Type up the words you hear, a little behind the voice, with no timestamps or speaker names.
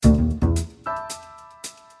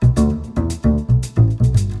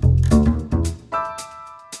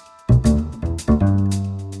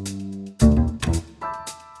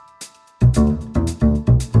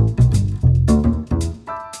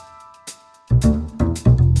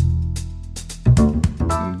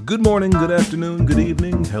Good morning, good afternoon, good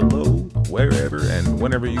evening, hello, wherever and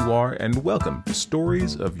whenever you are, and welcome to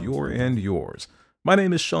Stories of Your and Yours. My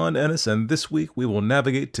name is Sean Ennis, and this week we will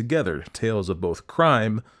navigate together tales of both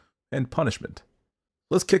crime and punishment.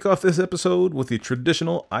 Let's kick off this episode with the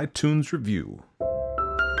traditional iTunes review.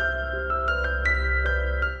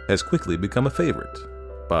 Has quickly become a favorite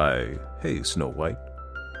by Hey Snow White.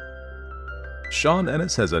 Sean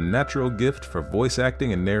Ennis has a natural gift for voice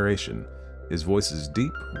acting and narration. His voice is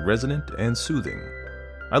deep, resonant, and soothing.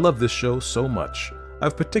 I love this show so much.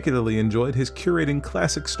 I've particularly enjoyed his curating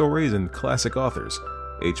classic stories and classic authors.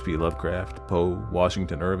 H.P. Lovecraft, Poe,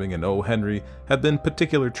 Washington Irving, and O. Henry have been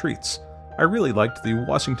particular treats. I really liked the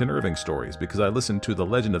Washington Irving stories because I listened to The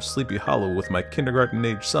Legend of Sleepy Hollow with my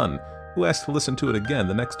kindergarten-age son, who asked to listen to it again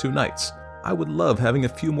the next 2 nights. I would love having a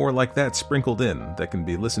few more like that sprinkled in that can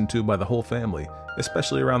be listened to by the whole family,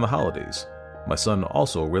 especially around the holidays. My son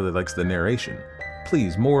also really likes the narration.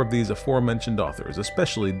 Please, more of these aforementioned authors,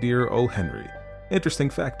 especially dear O. Henry. Interesting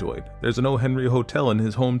factoid, there's an O. Henry hotel in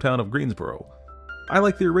his hometown of Greensboro. I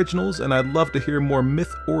like the originals, and I'd love to hear more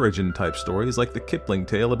myth origin type stories like the Kipling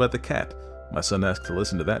tale about the cat. My son asked to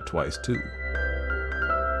listen to that twice too.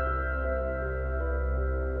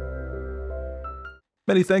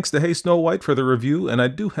 Many thanks to Hey Snow White for the review, and I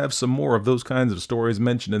do have some more of those kinds of stories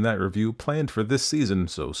mentioned in that review planned for this season,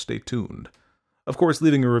 so stay tuned. Of course,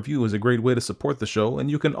 leaving a review is a great way to support the show, and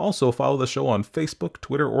you can also follow the show on Facebook,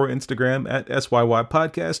 Twitter, or Instagram at SYY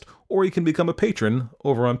Podcast, or you can become a patron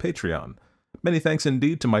over on Patreon. Many thanks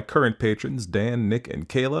indeed to my current patrons, Dan, Nick, and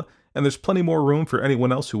Kayla, and there's plenty more room for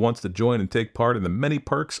anyone else who wants to join and take part in the many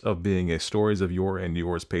perks of being a Stories of Your and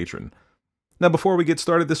Yours patron. Now, before we get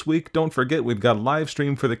started this week, don't forget we've got a live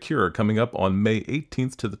stream for The Cure coming up on May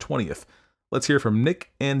 18th to the 20th. Let's hear from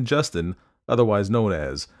Nick and Justin, otherwise known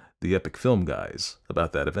as the Epic Film Guys,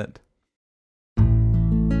 about that event.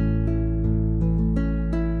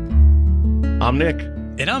 I'm Nick.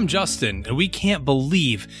 And I'm Justin, and we can't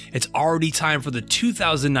believe it's already time for the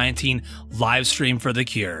 2019 live stream for The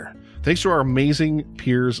Cure. Thanks to our amazing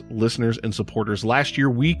peers, listeners, and supporters, last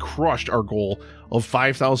year we crushed our goal of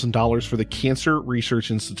 $5,000 for the Cancer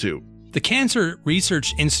Research Institute. The Cancer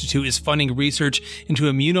Research Institute is funding research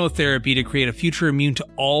into immunotherapy to create a future immune to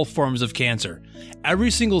all forms of cancer.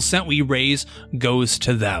 Every single cent we raise goes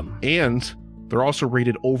to them. And they're also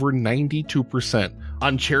rated over 92%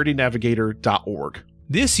 on charitynavigator.org.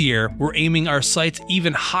 This year, we're aiming our sights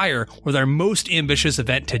even higher with our most ambitious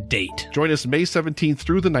event to date. Join us May 17th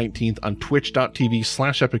through the 19th on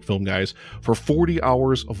twitch.tv/epicfilmguys for 40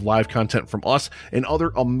 hours of live content from us and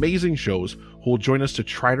other amazing shows who will join us to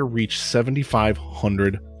try to reach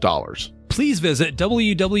 $7,500. Please visit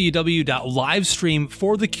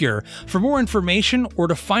www.livestreamforthecure for more information or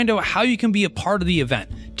to find out how you can be a part of the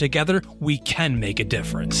event. Together, we can make a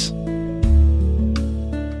difference.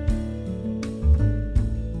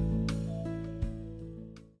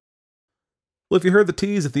 Well, if you heard the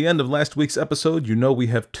tease at the end of last week's episode, you know we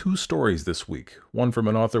have 2 stories this week. One from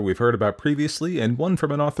an author we've heard about previously, and one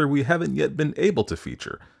from an author we haven't yet been able to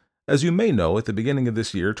feature. As you may know, at the beginning of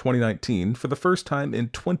this year, 2019, for the first time in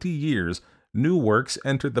 20 years, new works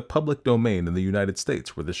entered the public domain in the United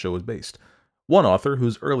States, where this show is based. One author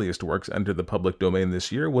whose earliest works entered the public domain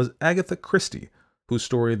this year was Agatha Christie, whose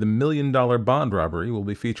story The $1 Million Bond Robbery will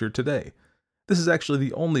be featured today. This is actually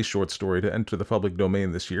the only short story to enter the public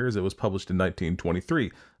domain this year, as it was published in 1923.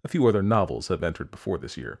 A few other novels have entered before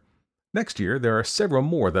this year. Next year, there are several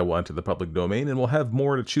more that will enter the public domain, and we'll have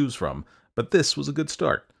more to choose from, but this was a good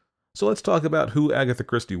start. So let's talk about who Agatha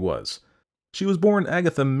Christie was. She was born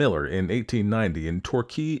Agatha Miller in 1890 in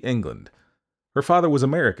Torquay, England. Her father was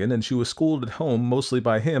American, and she was schooled at home mostly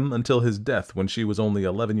by him until his death when she was only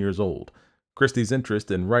 11 years old. Christie's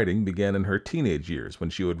interest in writing began in her teenage years when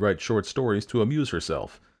she would write short stories to amuse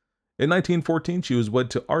herself. In 1914, she was wed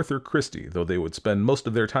to Arthur Christie, though they would spend most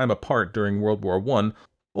of their time apart during World War I,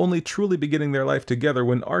 only truly beginning their life together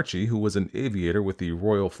when Archie, who was an aviator with the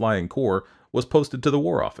Royal Flying Corps, was posted to the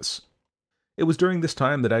War Office. It was during this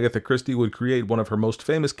time that Agatha Christie would create one of her most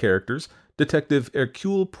famous characters, Detective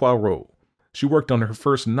Hercule Poirot. She worked on her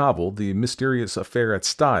first novel, The Mysterious Affair at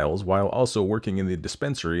Styles, while also working in the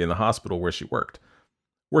dispensary in the hospital where she worked.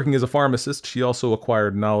 Working as a pharmacist, she also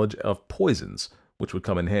acquired knowledge of poisons, which would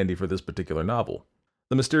come in handy for this particular novel.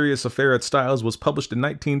 The Mysterious Affair at Styles was published in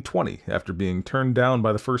 1920, after being turned down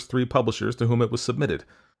by the first 3 publishers to whom it was submitted.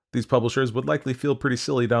 These publishers would likely feel pretty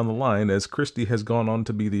silly down the line, as Christie has gone on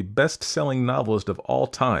to be the best-selling novelist of all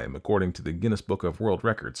time, according to the Guinness Book of World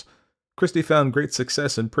Records. Christie found great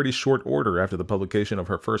success in pretty short order after the publication of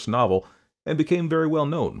her first novel, and became very well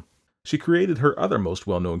known. She created her other most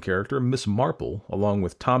well-known character, Miss Marple, along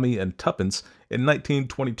with Tommy and Tuppence, in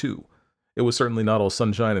 1922. It was certainly not all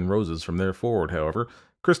sunshine and roses from there forward, however.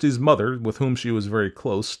 Christie's mother, with whom she was very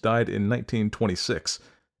close, died in 1926,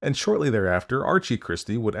 and shortly thereafter Archie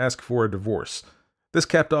Christie would ask for a divorce. This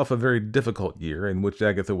capped off a very difficult year, in which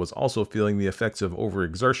Agatha was also feeling the effects of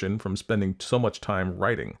overexertion from spending so much time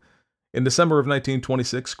writing. In December of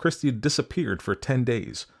 1926, Christie disappeared for 10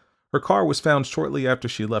 days. Her car was found shortly after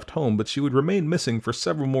she left home, but she would remain missing for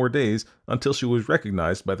several more days until she was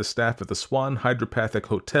recognized by the staff at the Swan Hydropathic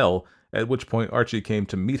Hotel, at which point Archie came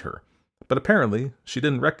to meet her. But apparently, she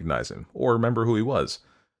didn't recognize him, or remember who he was.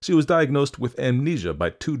 She was diagnosed with amnesia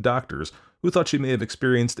by 2 doctors who thought she may have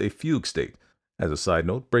experienced a fugue state. As a side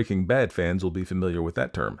note, Breaking Bad fans will be familiar with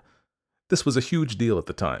that term. This was a huge deal at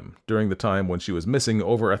the time, during the time when she was missing.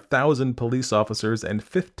 Over 1,000 police officers and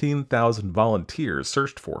 15,000 volunteers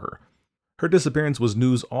searched for her. Her disappearance was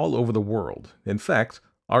news all over the world. In fact,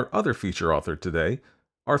 our other feature author today,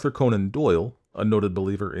 Arthur Conan Doyle, a noted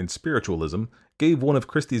believer in spiritualism, gave one of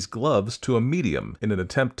Christie's gloves to a medium in an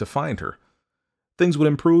attempt to find her. Things would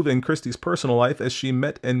improve in Christie's personal life as she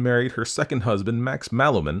met and married her second husband, Max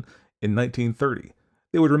Malloman, in 1930.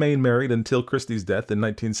 They would remain married until Christie's death in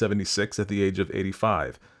 1976 at the age of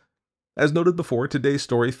 85. As noted before, today's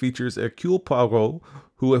story features Hercule Poirot,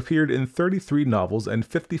 who appeared in 33 novels and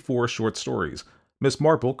 54 short stories. Miss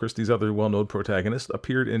Marple, Christie's other well-known protagonist,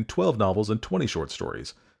 appeared in 12 novels and 20 short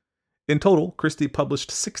stories. In total, Christie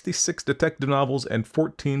published 66 detective novels and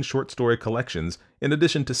 14 short story collections, in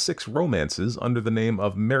addition to 6 romances under the name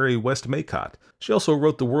of Mary Westmacott. She also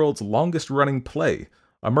wrote the world's longest-running play,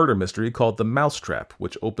 a murder mystery called The Mousetrap,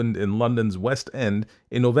 which opened in London's West End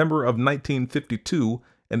in November of 1952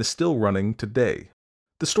 and is still running today.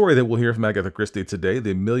 The story that we'll hear from Agatha Christie today,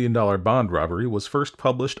 The $1 Million Bond Robbery, was first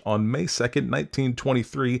published on May 2,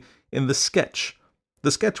 1923 in The Sketch.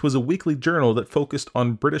 The Sketch was a weekly journal that focused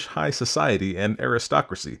on British high society and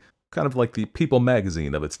aristocracy, kind of like the People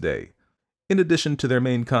magazine of its day. In addition to their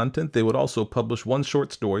main content, they would also publish 1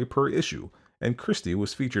 short story per issue, and Christie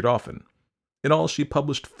was featured often. In all, she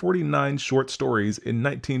published 49 short stories in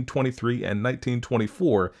 1923 and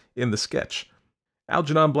 1924 in The Sketch.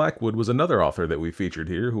 Algernon Blackwood was another author that we featured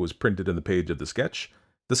here who was printed in the page of The Sketch.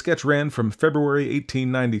 The Sketch ran from February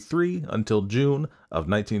 1893 until June of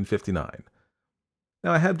 1959.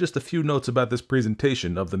 Now, I have just a few notes about this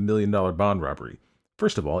presentation of the $1 Million Bond Robbery.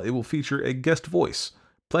 First of all, it will feature a guest voice.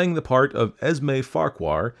 Playing the part of Esme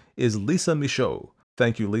Farquhar is Lisa Michaud.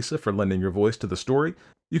 Thank you, Lisa, for lending your voice to the story.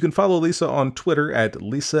 You can follow Lisa on Twitter at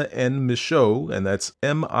Lisa N. Michaud, and that's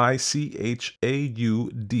M-I-C-H-A-U-D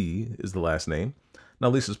is the last name. Now,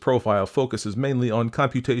 Lisa's profile focuses mainly on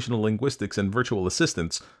computational linguistics and virtual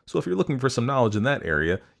assistants, so if you're looking for some knowledge in that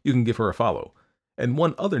area, you can give her a follow. And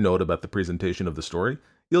one other note about the presentation of the story,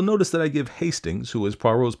 you'll notice that I give Hastings, who is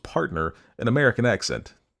Poirot's partner, an American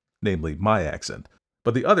accent, namely my accent.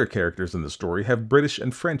 But the other characters in the story have British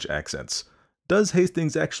and French accents. Does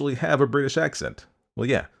Hastings actually have a British accent? Well,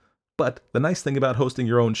 yeah. But the nice thing about hosting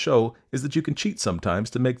your own show is that you can cheat sometimes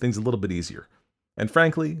to make things a little bit easier. And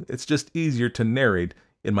frankly, it's just easier to narrate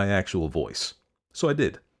in my actual voice. So I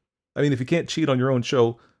did. I mean, if you can't cheat on your own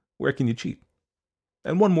show, where can you cheat?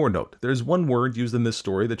 And one more note. There's one word used in this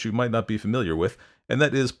story that you might not be familiar with, and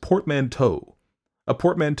that is portmanteau. A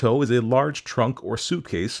portmanteau is a large trunk or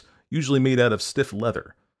suitcase, usually made out of stiff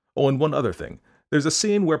leather. Oh, and one other thing. There's a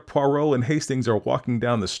scene where Poirot and Hastings are walking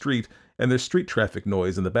down the street, and there's street traffic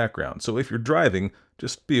noise in the background, so if you're driving,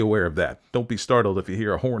 just be aware of that. Don't be startled if you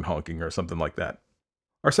hear a horn honking or something like that.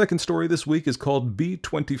 Our second story this week is called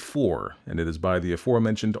B-24, and it is by the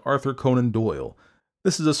aforementioned Arthur Conan Doyle.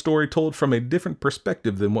 This is a story told from a different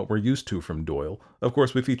perspective than what we're used to from Doyle. Of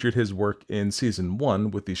course, we featured his work in Season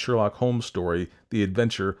 1 with the Sherlock Holmes story, The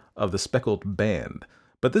Adventure of the Speckled Band.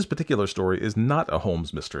 But this particular story is not a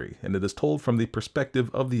Holmes mystery, and it is told from the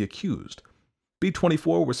perspective of the accused.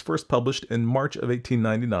 B-24 was first published in March of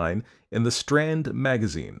 1899 in the Strand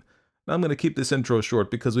magazine. Now, I'm going to keep this intro short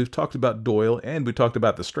because we've talked about Doyle and we talked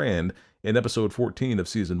about the Strand in episode 14 of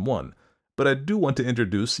Season 1. But I do want to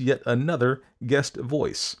introduce yet another guest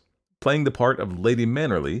voice. Playing the part of Lady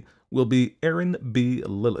Mannerly will be Erin B.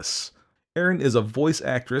 Lillis. Erin is a voice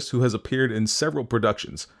actress who has appeared in several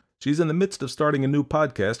productions. She's in the midst of starting a new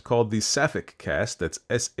podcast called the Sapphic Cast, that's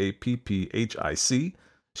S-A-P-P-H-I-C.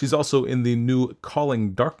 She's also in the new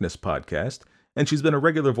Calling Darkness podcast, and she's been a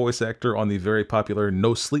regular voice actor on the very popular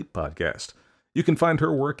No Sleep podcast. You can find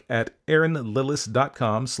her work at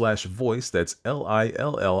erinlillis.com/voice, that's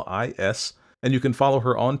L-I-L-L-I-S, and you can follow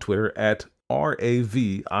her on Twitter at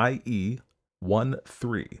RAVIE13.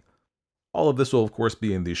 All of this will, of course,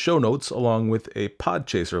 be in the show notes, along with a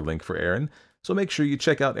Podchaser link for Aaron, so make sure you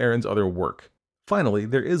check out Aaron's other work. Finally,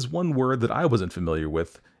 there is one word that I wasn't familiar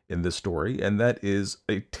with in this story, and that is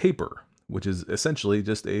a taper, which is essentially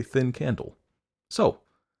just a thin candle. So,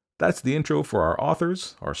 that's the intro for our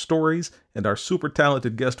authors, our stories, and our super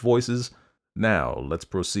talented guest voices. Now, let's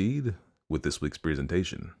proceed with this week's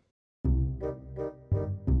presentation.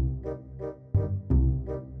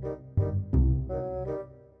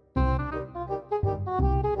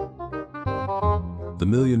 The $1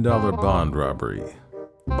 Million Bond Robbery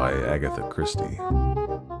by Agatha Christie.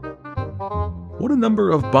 What a number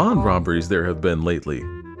of bond robberies there have been lately,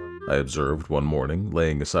 I observed one morning,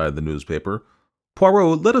 laying aside the newspaper.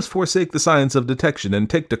 Poirot, let us forsake the science of detection and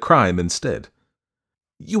take to crime instead.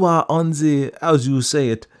 You are on the, as you say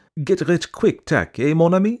it, get-rich-quick tack, eh,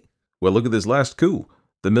 mon ami? Well, look at this last coup.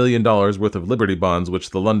 The $1 million worth of Liberty bonds which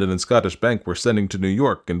the London and Scottish Bank were sending to New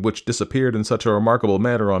York and which disappeared in such a remarkable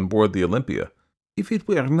manner on board the Olympia. If it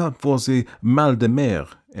were not for the mal de mer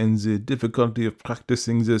and the difficulty of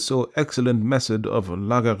practicing the so excellent method of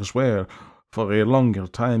lagergewehr for a longer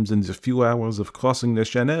time than the few hours of crossing the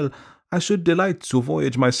Channel, I should delight to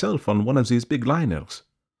voyage myself on one of these big liners,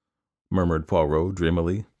 murmured Poirot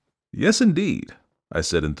dreamily. Yes, indeed, I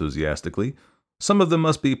said enthusiastically. Some of them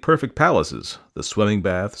must be perfect palaces, the swimming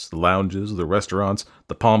baths, the lounges, the restaurants,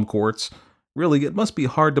 the palm courts. Really, it must be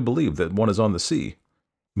hard to believe that one is on the sea.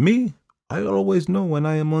 Me? I always know when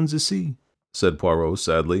I am on the sea, said Poirot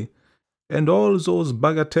sadly. And all those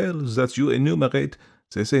bagatelles that you enumerate,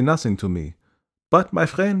 they say nothing to me. But, my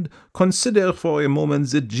friend, consider for a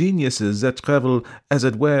moment the geniuses that travel, as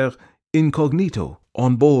it were, incognito.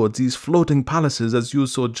 On board these floating palaces, as you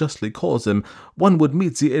so justly call them, one would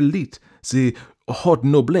meet the elite, the haute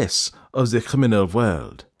noblesse of the criminal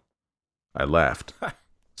world. I laughed.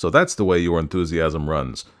 So that's the way your enthusiasm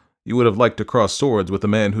runs. You would have liked to cross swords with the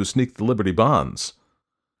man who sneaked the Liberty bonds.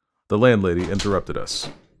 The landlady interrupted us.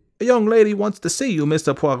 A young lady wants to see you,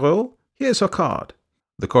 Mr. Poirot. Here's her card.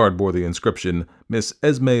 The card bore the inscription, Miss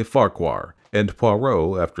Esme Farquhar, and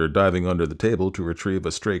Poirot, after diving under the table to retrieve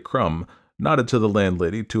a stray crumb, nodded to the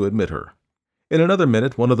landlady to admit her. In another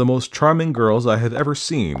minute, one of the most charming girls I have ever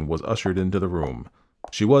seen was ushered into the room.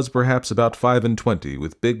 She was perhaps about 25,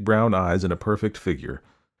 with big brown eyes and a perfect figure.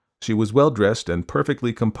 She was well-dressed and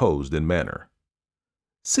perfectly composed in manner.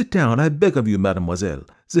 Sit down, I beg of you, mademoiselle.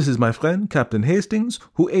 This is my friend, Captain Hastings,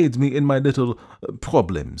 who aids me in my little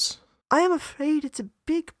problems. I am afraid it's a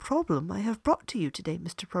big problem I have brought to you today,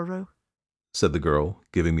 Mr. Poirot, said the girl,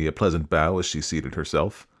 giving me a pleasant bow as she seated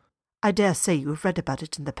herself. I dare say you have read about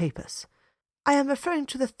it in the papers. I am referring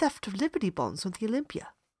to the theft of Liberty bonds on the Olympia.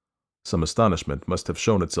 Some astonishment must have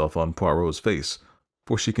shown itself on Poirot's face,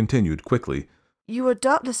 for she continued quickly, You are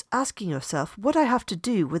doubtless asking yourself what I have to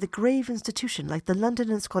do with a grave institution like the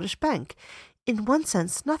London and Scottish Bank. In one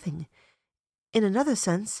sense, nothing. In another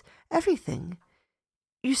sense, everything.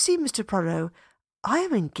 You see, Mr. Poirot, I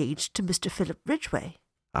am engaged to Mr. Philip Ridgway.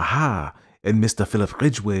 Aha, and Mr. Philip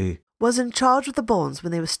Ridgway was in charge of the bonds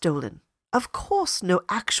when they were stolen. Of course, no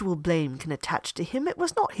actual blame can attach to him. It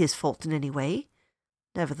was not his fault in any way.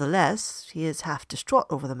 Nevertheless, he is half distraught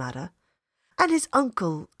over the matter. And his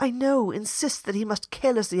uncle, I know, insists that he must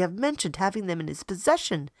carelessly have mentioned having them in his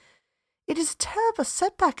possession. It is a terrible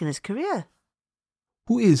setback in his career.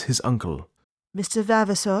 Who is his uncle? Mr.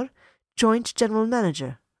 Vavasour, Joint General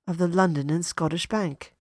Manager of the London and Scottish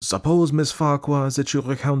Bank. Suppose, Miss Farquhar, that you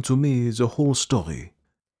recount to me the whole story.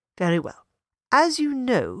 Very well. As you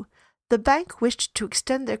know, the bank wished to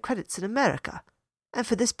extend their credits in America, and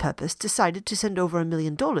for this purpose decided to send over $1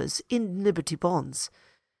 million in Liberty bonds.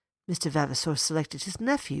 Mr. Vavasour selected his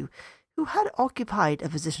nephew, who had occupied a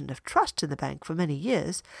position of trust in the bank for many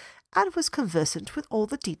years, and was conversant with all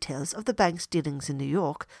the details of the bank's dealings in New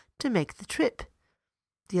York, to make the trip.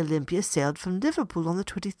 The Olympia sailed from Liverpool on the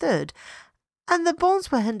 23rd, and the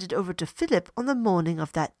bonds were handed over to Philip on the morning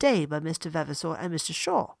of that day by Mr. Vavasour and Mr.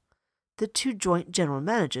 Shaw, the two joint general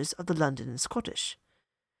managers of the London and Scottish.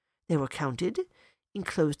 They were counted,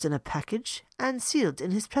 enclosed in a package, and sealed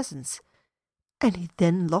in his presence, and he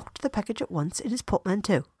then locked the package at once in his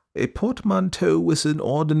portmanteau. A portmanteau with an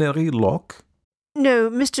ordinary lock? No,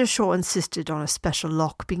 Mr. Shaw insisted on a special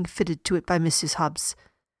lock being fitted to it by Mrs. Hubbs.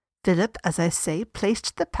 Philip, as I say,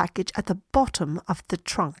 placed the package at the bottom of the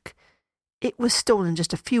trunk. It was stolen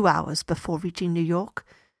just a few hours before reaching New York.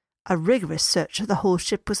 A rigorous search of the whole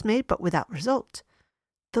ship was made, but without result.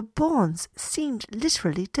 The bonds seemed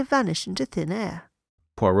literally to vanish into thin air.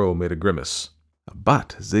 Poirot made a grimace.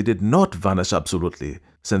 But they did not vanish absolutely,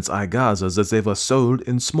 since I gather that they were sold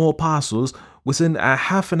in small parcels within a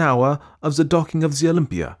half an hour of the docking of the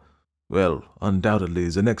Olympia. Well, undoubtedly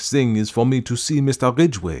the next thing is for me to see Mr.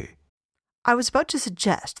 Ridgway. I was about to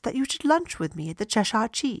suggest that you should lunch with me at the Cheshire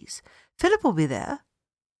Cheese. Philip will be there.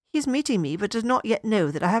 He is meeting me, but does not yet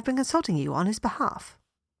know that I have been consulting you on his behalf.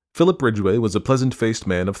 Philip Ridgway was a pleasant-faced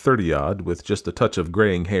man of 30-odd, with just a touch of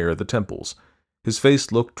graying hair at the temples. His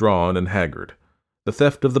face looked drawn and haggard. The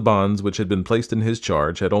theft of the bonds which had been placed in his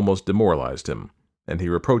charge had almost demoralized him, and he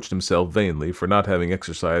reproached himself vainly for not having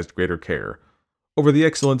exercised greater care. Over the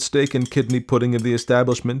excellent steak and kidney pudding of the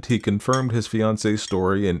establishment, he confirmed his fiancée's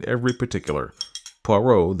story in every particular.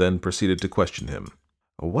 Poirot then proceeded to question him.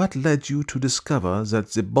 "What led you to discover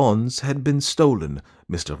that the bonds had been stolen,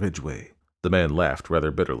 Mr. Ridgway?" The man laughed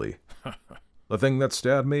rather bitterly. "The thing that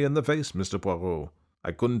stared me in the face, Mr. Poirot.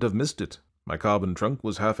 I couldn't have missed it. My carbon trunk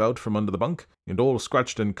was half out from under the bunk, and all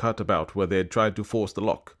scratched and cut about where they had tried to force the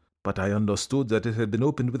lock. But I understood that it had been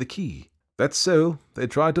opened with a key." "That's so. They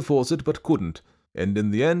tried to force it, but couldn't. And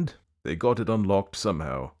in the end, they got it unlocked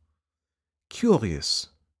somehow." "Curious,"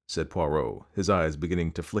 said Poirot, his eyes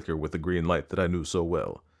beginning to flicker with the green light that I knew so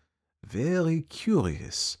well. "Very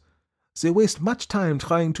curious. They waste much time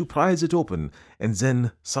trying to prise it open, and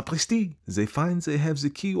then, sapristi, they find they have the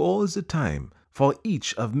key all the time, for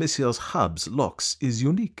each of Messrs. Hobbs' locks is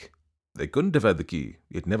unique." "They couldn't have had the key.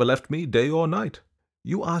 It never left me day or night."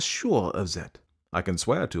 "You are sure of that?" "I can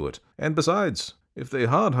swear to it. And besides, if they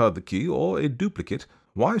had had the key or a duplicate,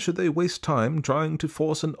 why should they waste time trying to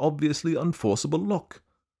force an obviously unforceable lock?"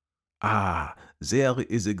 "Ah, there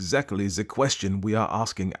is exactly the question we are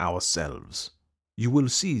asking ourselves. You will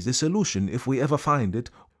see the solution, if we ever find it,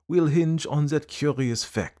 will hinge on that curious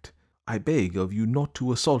fact. I beg of you not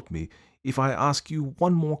to assault me if I ask you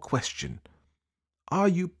one more question. Are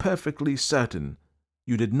you perfectly certain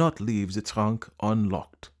you did not leave the trunk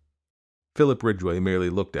unlocked?" Philip Ridgway merely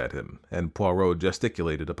looked at him, and Poirot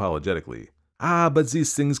gesticulated apologetically. "Ah, but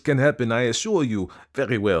these things can happen, I assure you.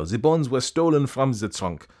 Very well, the bonds were stolen from the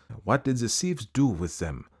trunk. What did the thieves do with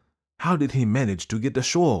them? How did he manage to get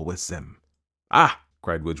ashore with them?" "Ah!"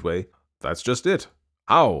 cried Ridgway. "That's just it.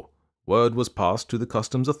 How? Word was passed to the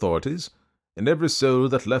customs authorities, and every soul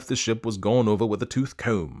that left the ship was gone over with a tooth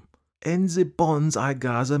comb." "And the bonds, I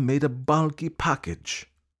gather, made a bulky package."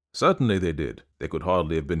 "Certainly they did. They could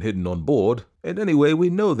hardly have been hidden on board, and anyway we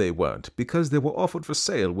know they weren't, because they were offered for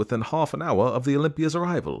sale within half an hour of the Olympia's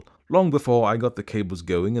arrival, long before I got the cables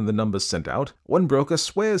going and the numbers sent out. One broker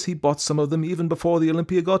swears he bought some of them even before the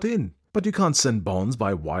Olympia got in. But you can't send bonds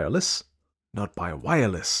by wireless." "Not by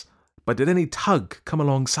wireless, but did any tug come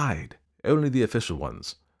alongside?" "Only the official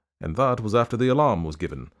ones, and that was after the alarm was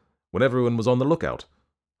given, when everyone was on the lookout.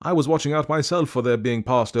 I was watching out myself for their being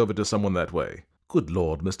passed over to someone that way. Good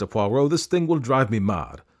Lord, Mr. Poirot, this thing will drive me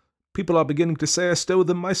mad. People are beginning to say I stole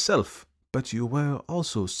them myself." "But you were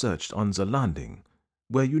also searched on the landing,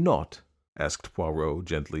 were you not?" asked Poirot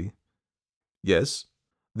gently. "Yes."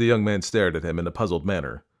 The young man stared at him in a puzzled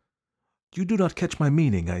manner. "You do not catch my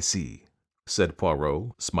meaning, I see," said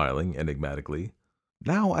Poirot, smiling enigmatically.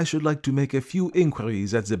 "Now I should like to make a few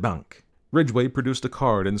inquiries at the bank." Ridgway produced a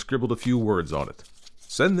card and scribbled a few words on it.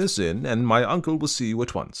 "Send this in, and my uncle will see you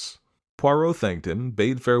at once." Poirot thanked him,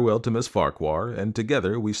 bade farewell to Miss Farquhar, and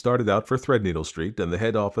together we started out for Threadneedle Street and the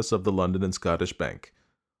head office of the London and Scottish Bank.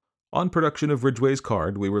 On production of Ridgway's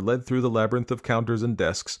card, we were led through the labyrinth of counters and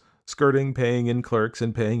desks, skirting paying in clerks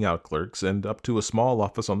and paying out clerks, and up to a small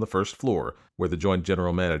office on the first floor, where the joint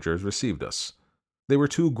general managers received us. They were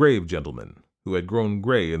two grave gentlemen, who had grown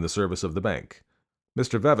gray in the service of the bank.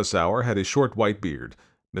 Mr. Vavasour had a short white beard.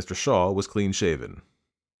 Mr. Shaw was clean-shaven.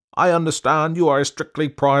 "I understand you are a strictly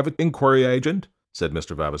private inquiry agent," said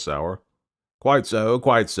Mr. Vavasour. "Quite so,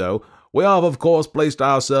 quite so. We have, of course, placed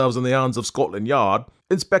ourselves in the hands of Scotland Yard.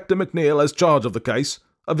 Inspector McNeil has charge of the case.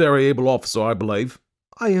 A very able officer, I believe."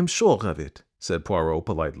 "I am sure of it," said Poirot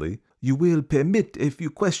politely. "You will permit a few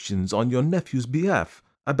questions on your nephew's behalf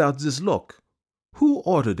about this lock. Who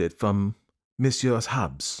ordered it from Messrs.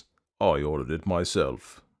 Hobbs?" "I ordered it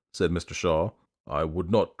myself," said Mr. Shaw. "I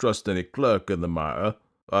would not trust any clerk in the matter.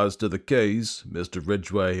 As to the keys, Mr.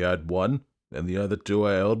 Ridgway had one, and the other two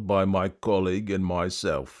are held by my colleague and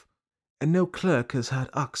myself." "And no clerk has had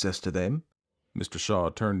access to them?" Mr. Shaw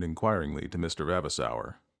turned inquiringly to Mr.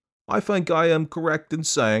 Vavasour. "I think I am correct in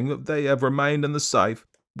saying that they have remained in the safe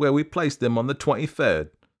where we placed them on the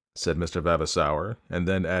 23rd, said Mr. Vavasour, and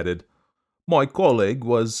then added, "My colleague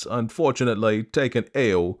was unfortunately taken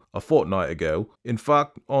ill a fortnight ago, in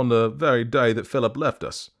fact, on the very day that Philip left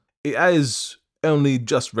us. He has only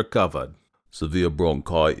just recovered." "Severe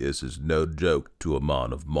bronchitis is no joke to a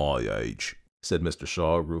man of my age," said Mr.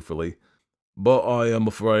 Shaw ruefully. But I am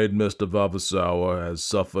afraid Mr. Vavasour has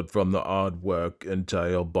suffered from the hard work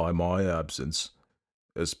entailed by my absence,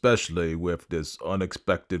 especially with this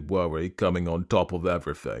unexpected worry coming on top of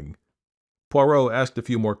everything." Poirot asked a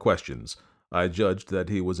few more questions. I judged that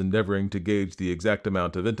he was endeavoring to gauge the exact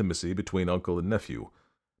amount of intimacy between uncle and nephew.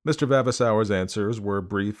 Mr. Vavasour's answers were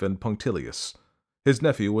brief and punctilious. His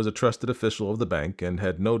nephew was a trusted official of the bank and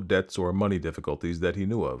had no debts or money difficulties that he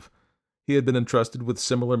knew of. He had been entrusted with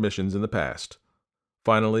similar missions in the past.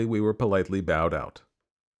 Finally, we were politely bowed out.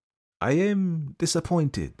 "I am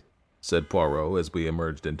disappointed," said Poirot as we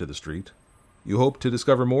emerged into the street. "You hope to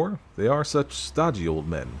discover more? They are such stodgy old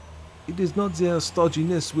men." "It is not their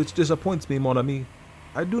stodginess which disappoints me, mon ami.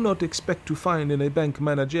 I do not expect to find in a bank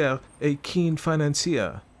manager a keen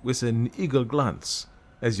financier with an eagle glance,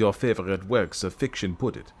 as your favorite works of fiction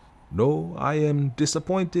put it. No, I am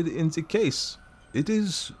disappointed in the case. It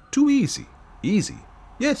is too easy." "Easy?"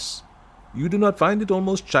 "Yes. You do not find it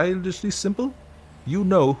almost childishly simple? You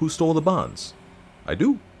know who stole the bonds." "I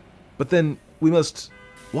do. But then we must—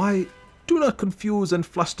 Why, do not confuse and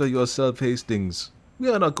fluster yourself, Hastings. We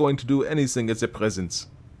are not going to do anything at the present."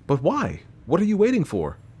 "But why? What are you waiting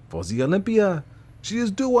for?" "For the Olympia. She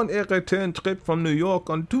is due on a return trip from New York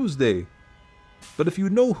on Tuesday." "But if you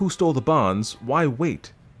know who stole the bonds, why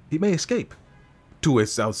wait? He may escape." "To a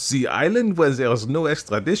South Sea island where there is no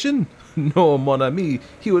extradition? No, mon ami,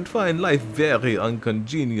 he would find life very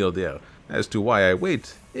uncongenial there. As to why I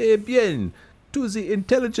wait, eh bien, to the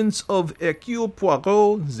intelligence of Hercule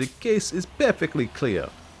Poirot, the case is perfectly clear.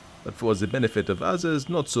 But for the benefit of others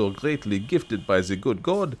not so greatly gifted by the good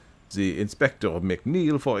God, the Inspector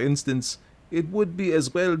McNeil, for instance, it would be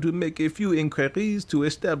as well to make a few inquiries to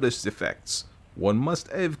establish the facts. One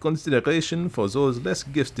must have consideration for those less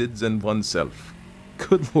gifted than oneself."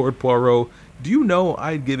 "Good Lord, Poirot, do you know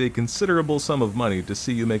I'd give a considerable sum of money to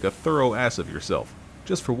see you make a thorough ass of yourself,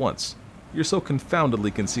 just for once. You're so confoundedly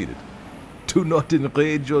conceited." "Do not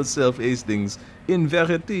enrage yourself, Hastings. In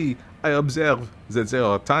verity, I observe that there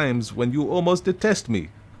are times when you almost detest me.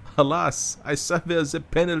 Alas, I suffer the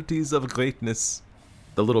penalties of greatness."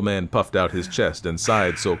 The little man puffed out his chest and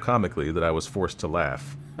sighed so comically that I was forced to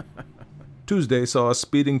laugh. Tuesday saw us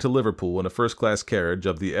speeding to Liverpool in a first-class carriage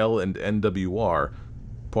of the L&NWR.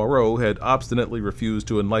 Poirot had obstinately refused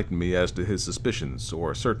to enlighten me as to his suspicions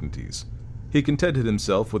or certainties. He contented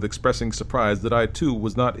himself with expressing surprise that I too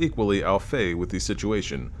was not equally au fait with the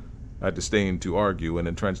situation. I disdained to argue and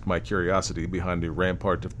entrenched my curiosity behind a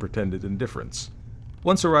rampart of pretended indifference.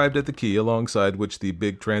 Once arrived at the quay alongside which the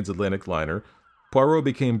big transatlantic liner, Poirot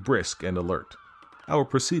became brisk and alert. Our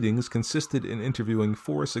proceedings consisted in interviewing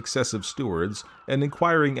 4 successive stewards and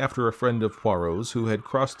inquiring after a friend of Poirot's who had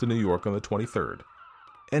crossed to New York on the 23rd.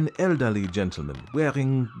 "An elderly gentleman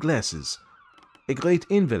wearing glasses, a great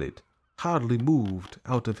invalid, hardly moved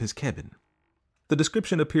out of his cabin." The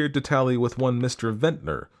description appeared to tally with one Mr.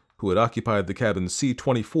 Ventnor, who had occupied the cabin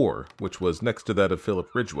C-24, which was next to that of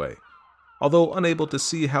Philip Ridgway. Although unable to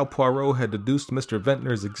see how Poirot had deduced Mr.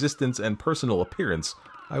 Ventnor's existence and personal appearance,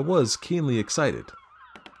 I was keenly excited.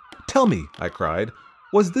 "Tell me," I cried,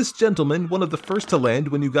 "was this gentleman one of the first to land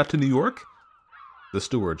when you got to New York?" The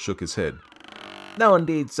steward shook his head. "No,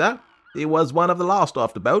 indeed, sir. He was one of the last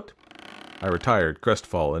off the boat." I retired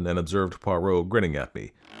crestfallen and observed Poirot grinning at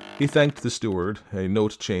me. He thanked the steward, a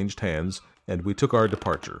note changed hands, and we took our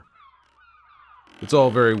departure. "It's all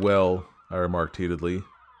very well," I remarked heatedly,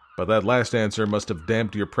 "but that last answer must have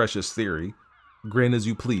damped your precious theory. Grin as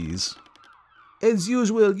you please." "As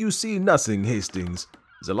usual, you see nothing, Hastings.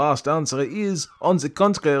 The last answer is, on the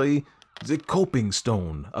contrary, the coping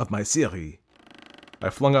stone of my theory." I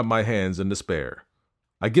flung up my hands in despair.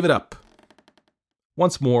 "I give it up."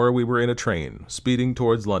 Once more we were in a train, speeding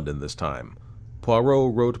towards London this time.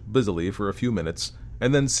 Poirot wrote busily for a few minutes,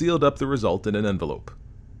 and then sealed up the result in an envelope.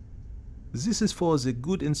 "This is for the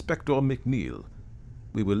good Inspector McNeil.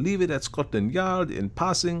 We will leave it at Scotland Yard in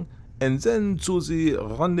passing, and then to the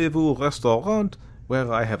Rendezvous Restaurant,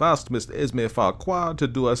 where I have asked Miss Esme Farquhar to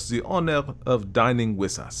do us the honor of dining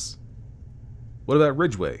with us." "What about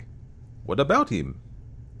Ridgway? What about him?"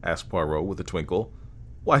 asked Poirot with a twinkle.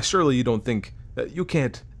 "Why, surely you don't think— you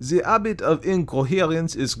can't— The habit of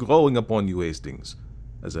incoherence is growing upon you, Hastings.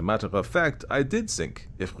 As a matter of fact, I did think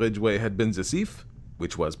if Ridgway had been the thief,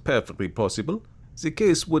 which was perfectly possible, the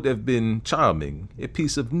case would have been charming, a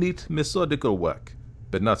piece of neat, methodical work,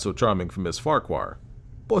 but not so charming for Miss Farquhar.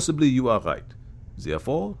 Possibly you are right.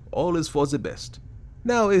 Therefore, all is for the best.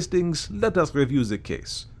 Now, Hastings, let us review the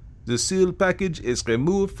case. The sealed package is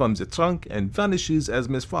removed from the trunk and vanishes, as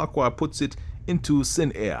Miss Farquhar puts it, into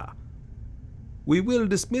thin air. We will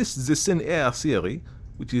dismiss the thin air theory,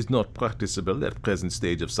 which is not practicable at present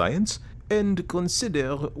stage of science, and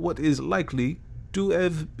consider what is likely to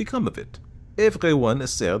have become of it. Everyone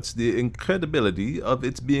asserts the incredibility of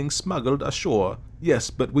its being smuggled ashore.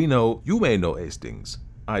 Yes, but we know, you may know, Hastings.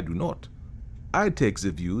 I do not. I take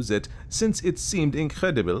the view that since it seemed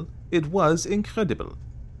incredible, it was incredible.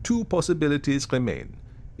 Two possibilities remain.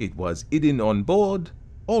 It was hidden on board,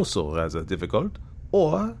 also rather difficult,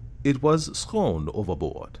 or it was thrown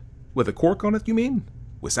overboard. With a cork on it, you mean?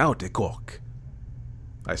 Without a cork.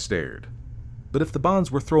 I stared. But if the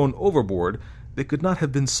bonds were thrown overboard, they could not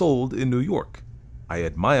have been sold in New York. I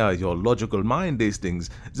admire your logical mind,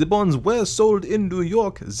 Hastings. The bonds were sold in New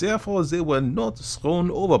York, therefore they were not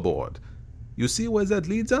thrown overboard. You see where that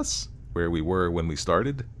leads us? Where we were when we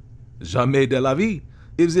started? Jamais de la vie.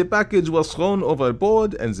 If the package was thrown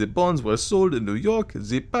overboard and the bonds were sold in New York,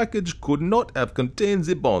 the package could not have contained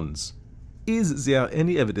the bonds. Is there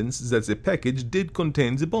any evidence that the package did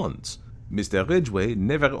contain the bonds? Mr. Ridgway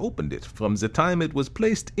never opened it from the time it was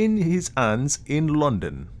placed in his hands in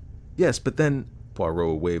London. Yes, but then,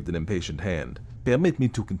 Poirot waved an impatient hand. Permit me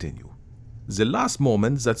to continue. The last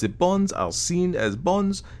moment that the bonds are seen as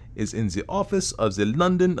bonds is in the office of the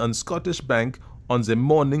London and Scottish Bank on the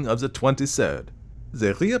morning of the 23rd.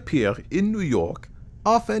 They reappear in New York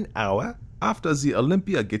half an hour after the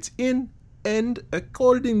Olympia gets in, and,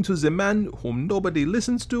 according to the man whom nobody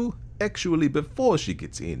listens to, actually before she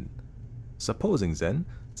gets in. Supposing, then,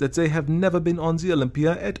 that they have never been on the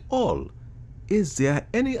Olympia at all, is there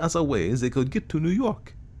any other way they could get to New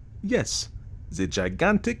York? Yes, the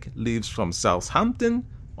Gigantic leaves from Southampton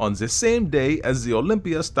on the same day as the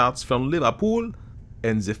Olympia starts from Liverpool,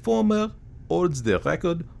 and the former holds the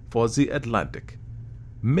record for the Atlantic.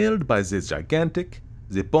 Mailed by the Gigantic,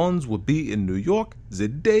 the bonds will be in New York the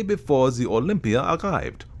day before the Olympia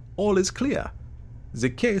arrived. All is clear. The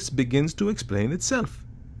case begins to explain itself.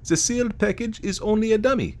 The sealed package is only a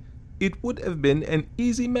dummy. It would have been an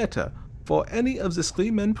easy matter for any of the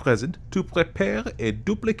three men present to prepare a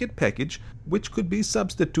duplicate package which could be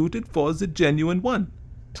substituted for the genuine one.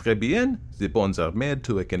 Très bien, the bonds are made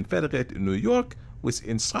to a confederate in New York with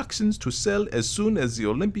instructions to sell as soon as the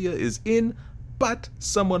Olympia is in, but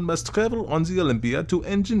someone must travel on the Olympia to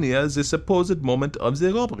engineer the supposed moment of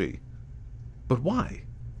the robbery. But why?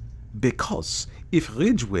 Because if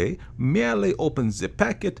Ridgway merely opens the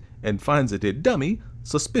packet and finds it a dummy,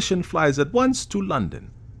 suspicion flies at once to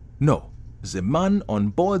London. No, the man on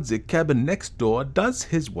board the cabin next door does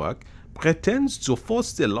his work, pretends to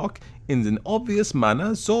force the lock in an obvious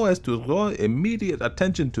manner so as to draw immediate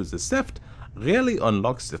attention to the theft, really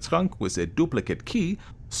unlocks the trunk with a duplicate key,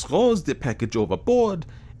 throws the package overboard,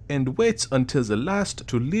 and waits until the last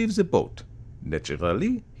to leave the boat.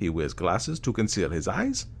 Naturally, he wears glasses to conceal his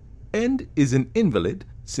eyes, and is an invalid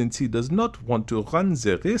since he does not want to run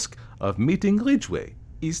the risk of meeting Ridgway.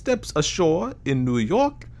 He steps ashore in New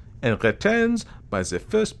York and returns by the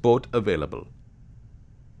first boat available.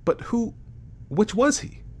 But which was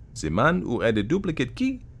he? The man who had a duplicate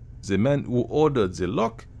key? The man who ordered the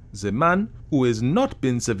lock? The man who has not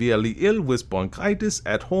been severely ill with bronchitis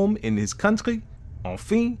at home in his country?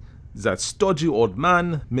 Enfin, that stodgy old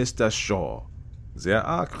man, Mr. Shaw. There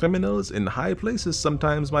are criminals in high places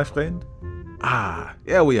sometimes, my friend. Ah,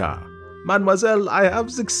 here we are. Mademoiselle, I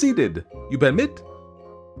have succeeded. You permit?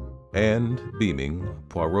 And, beaming,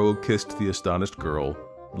 Poirot kissed the astonished girl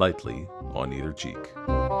lightly on either cheek.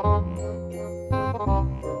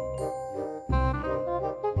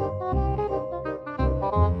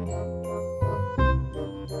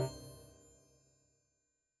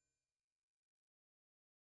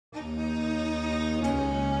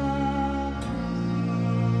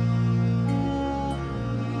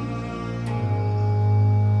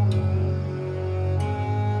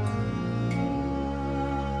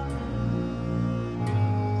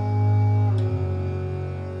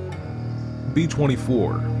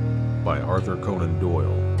 B-24 by Arthur Conan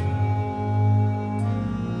Doyle.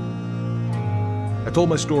 I told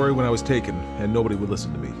my story when I was taken, and nobody would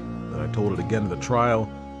listen to me. Then I told it again at the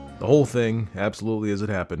trial, the whole thing, absolutely as it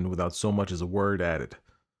happened, without so much as a word added.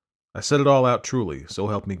 I said it all out truly, so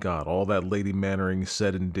help me God, all that Lady Mannering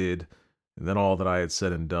said and did, and then all that I had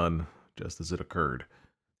said and done, just as it occurred.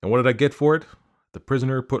 And what did I get for it? The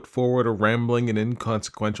prisoner put forward a rambling and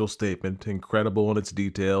inconsequential statement, incredible in its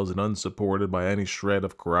details and unsupported by any shred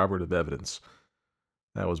of corroborative evidence.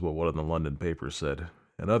 That was what one of the London papers said,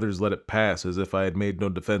 and others let it pass as if I had made no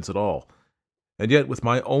defense at all. And yet, with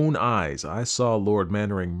my own eyes, I saw Lord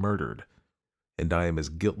Mannering murdered, and I am as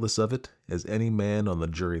guiltless of it as any man on the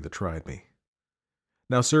jury that tried me.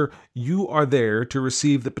 Now, sir, you are there to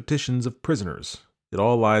receive the petitions of prisoners. It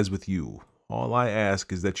all lies with you. All I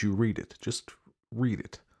ask is that you read it. Just read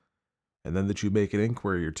it. And then that you make an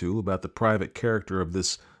inquiry or two about the private character of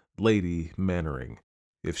this Lady Mannering,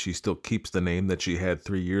 if she still keeps the name that she had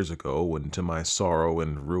 3 years ago when, to my sorrow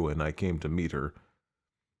and ruin, I came to meet her.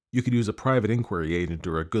 You could use a private inquiry agent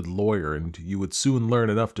or a good lawyer, and you would soon learn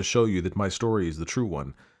enough to show you that my story is the true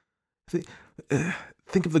one.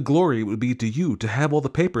 Think of the glory it would be to you to have all the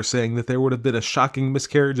papers saying that there would have been a shocking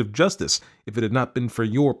miscarriage of justice if it had not been for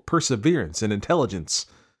your perseverance and intelligence.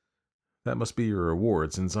 That must be your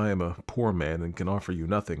reward, since I am a poor man and can offer you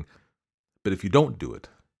nothing. But if you don't do it,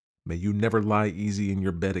 may you never lie easy in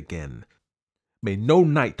your bed again. May no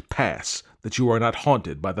night pass that you are not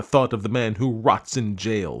haunted by the thought of the man who rots in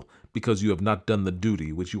jail because you have not done the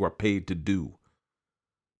duty which you are paid to do.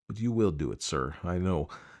 But you will do it, sir, I know.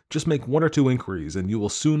 Just make 1 or 2 inquiries, and you will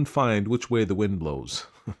soon find which way the wind blows.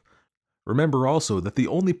 Remember also that the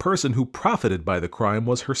only person who profited by the crime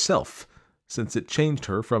was herself, since it changed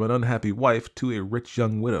her from an unhappy wife to a rich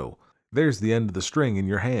young widow. There's the end of the string in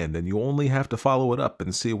your hand, and you only have to follow it up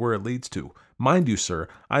and see where it leads to. Mind you, sir,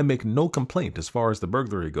 I make no complaint as far as the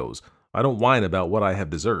burglary goes. I don't whine about what I have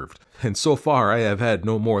deserved, and so far I have had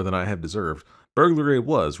no more than I have deserved. Burglary it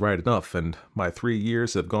was, right enough, and my 3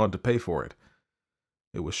 years have gone to pay for it.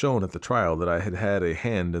 It was shown at the trial that I had had a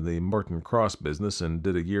hand in the Merton Cross business and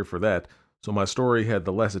did a year for that, so my story had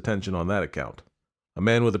the less attention on that account. A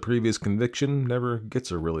man with a previous conviction never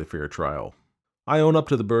gets a really fair trial. I own up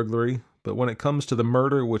to the burglary, but when it comes to the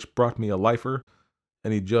murder which brought me a lifer,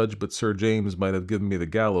 any judge but Sir James might have given me the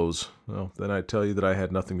gallows, well, then I tell you that I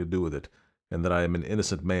had nothing to do with it, and that I am an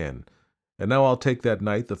innocent man. And now I'll take that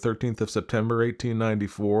night, the 13th of September,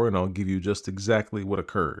 1894, and I'll give you just exactly what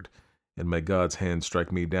occurred, and may God's hand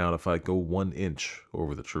strike me down if I go 1 inch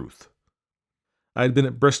over the truth. I had been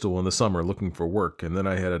at Bristol in the summer looking for work, and then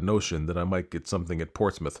I had a notion that I might get something at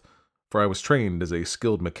Portsmouth, for I was trained as a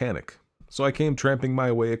skilled mechanic. So I came tramping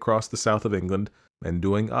my way across the south of England, and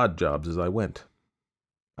doing odd jobs as I went.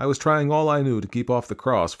 I was trying all I knew to keep off the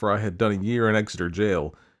cross, for I had done a year in Exeter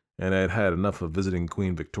jail, and I had had enough of visiting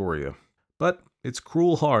Queen Victoria. But it's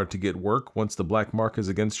cruel hard to get work once the black mark is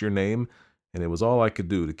against your name, and it was all I could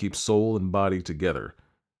do to keep soul and body together.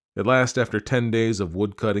 At last, after 10 days of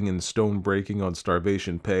wood-cutting and stone-breaking on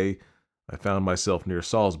starvation pay, I found myself near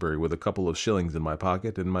Salisbury with a couple of shillings in my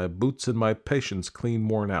pocket, and my boots and my patience clean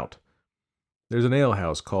worn out. There's an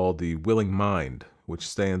alehouse called the Willing Mind, which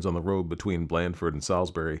stands on the road between Blandford and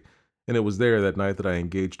Salisbury, and it was there that night that I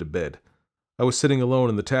engaged a bed. I was sitting alone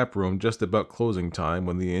in the tap-room just about closing time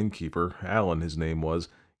when the innkeeper, Allen his name was,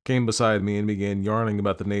 came beside me and began yarning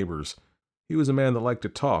about the neighbors. He was a man that liked to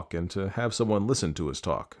talk, and to have someone listen to his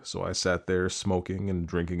talk, so I sat there smoking and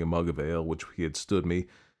drinking a mug of ale which he had stood me,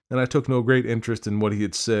 and I took no great interest in what he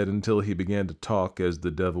had said until he began to talk, as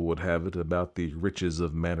the devil would have it, about the riches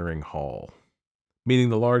of Mannering Hall. "Meaning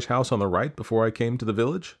the large house on the right before I came to the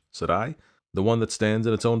village?" said I. "The one that stands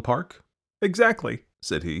in its own park?" "Exactly,"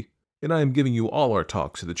 said he. "And I am giving you all our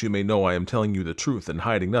talk so that you may know I am telling you the truth and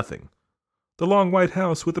hiding nothing." "The long white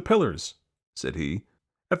house with the pillars," said he,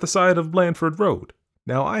 "at the side of Blandford Road."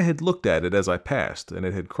 Now I had looked at it as I passed, and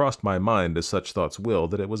it had crossed my mind, as such thoughts will,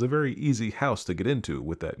 that it was a very easy house to get into,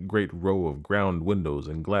 with that great row of ground windows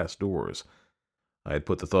and glass doors. I had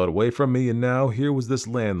put the thought away from me, and now here was this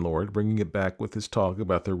landlord bringing it back with his talk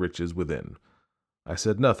about the riches within. I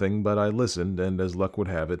said nothing, but I listened, and as luck would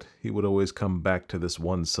have it, he would always come back to this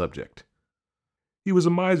one subject. "He was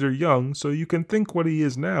a miser young, so you can think what he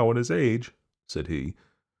is now in his age," said he.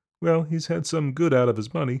 "Well, he's had some good out of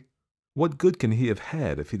his money." "What good can he have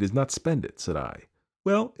had if he does not spend it?" said I.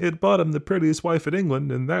 "Well, it bought him the prettiest wife in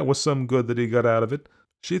England, and that was some good that he got out of it.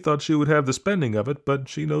 She thought she would have the spending of it, but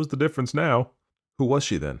she knows the difference now." "Who was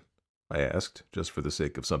she, then?" I asked, just for the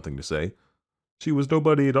sake of something to say. "She was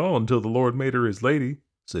nobody at all until the Lord made her his lady,"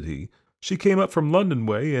 said he. "She came up from London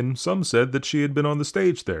way, and some said that she had been on the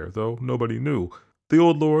stage there, though nobody knew. The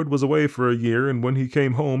old lord was away for a year, and when he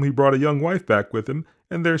came home he brought a young wife back with him,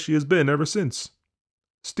 and there she has been ever since.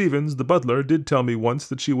 Stevens, the butler, did tell me once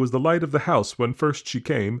that she was the light of the house when first she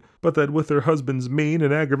came, but that with her husband's mean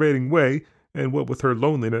and aggravating way, and what with her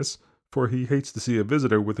loneliness, for he hates to see a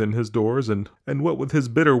visitor within his doors, and what with his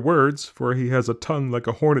bitter words, for he has a tongue like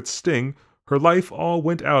a hornet's sting, her life all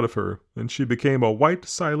went out of her, and she became a white,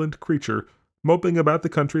 silent creature, moping about the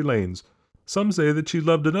country lanes. Some say that she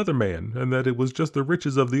loved another man, and that it was just the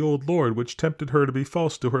riches of the old lord which tempted her to be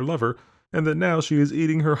false to her lover, and that now she is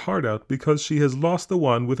eating her heart out because she has lost the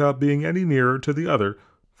one without being any nearer to the other,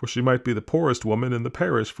 for she might be the poorest woman in the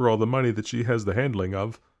parish for all the money that she has the handling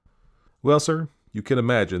of." Well, sir, you can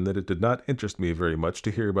imagine that it did not interest me very much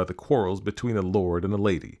to hear about the quarrels between a lord and a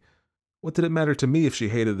lady. What did it matter to me if she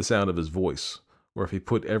hated the sound of his voice, or if he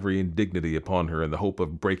put every indignity upon her in the hope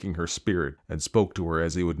of breaking her spirit and spoke to her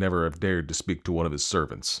as he would never have dared to speak to one of his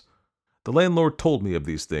servants? The landlord told me of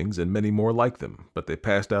these things and many more like them, but they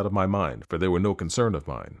passed out of my mind, for they were no concern of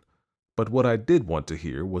mine. But what I did want to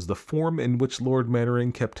hear was the form in which Lord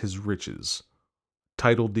Mannering kept his riches.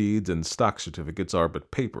 Title deeds and stock certificates are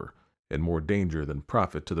but paper, and more danger than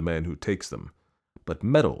profit to the man who takes them. But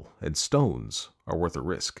metal and stones are worth a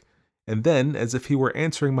risk. And then, as if he were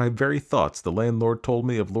answering my very thoughts, the landlord told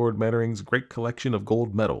me of Lord Mannering's great collection of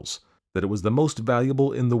gold medals, that it was the most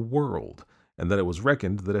valuable in the world, and that it was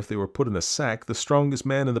reckoned that if they were put in a sack, the strongest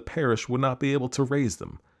man in the parish would not be able to raise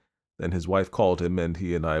them. Then his wife called him, and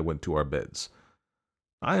he and I went to our beds.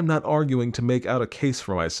 I am not arguing to make out a case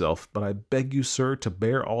for myself, but I beg you, sir, to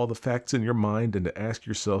bear all the facts in your mind and to ask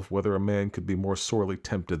yourself whether a man could be more sorely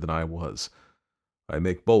tempted than I was. I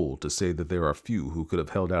make bold to say that there are few who could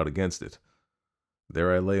have held out against it.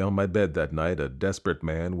 There I lay on my bed that night, a desperate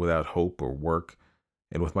man without hope or work,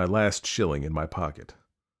 and with my last shilling in my pocket.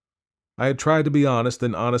 I had tried to be honest,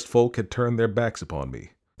 and honest folk had turned their backs upon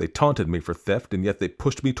me. They taunted me for theft, and yet they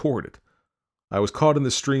pushed me toward it. I was caught in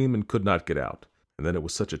the stream and could not get out. And then it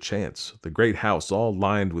was such a chance. The great house all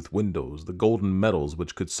lined with windows, the golden medals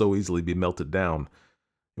which could so easily be melted down.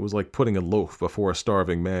 It was like putting a loaf before a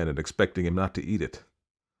starving man and expecting him not to eat it.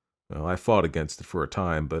 Well, I fought against it for a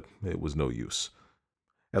time, but it was no use.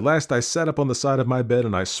 At last I sat up on the side of my bed,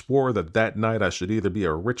 and I swore that night I should either be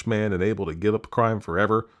a rich man and able to give up crime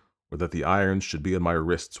forever, or that the irons should be in my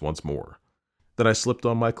wrists once more. Then I slipped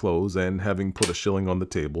on my clothes, and having put a shilling on the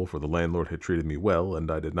table, for the landlord had treated me well, and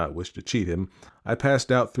I did not wish to cheat him, I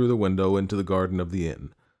passed out through the window into the garden of the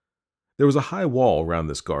inn. There was a high wall round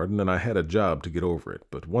this garden, and I had a job to get over it,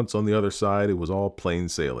 but once on the other side it was all plain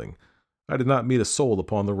sailing. I did not meet a soul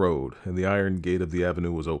upon the road, and the iron gate of the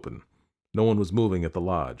avenue was open. No one was moving at the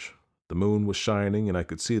lodge. The moon was shining, and I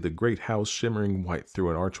could see the great house shimmering white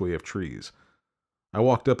through an archway of trees. I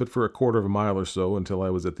walked up it for a quarter of a mile or so until I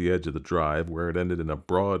was at the edge of the drive, where it ended in a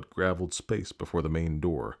broad gravelled space before the main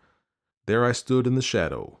door. There I stood in the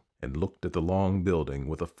shadow, and looked at the long building,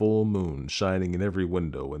 with a full moon shining in every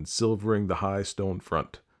window and silvering the high stone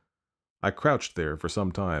front. I crouched there for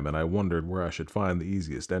some time, and I wondered where I should find the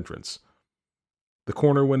easiest entrance. The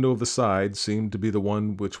corner window of the side seemed to be the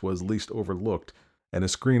one which was least overlooked, and a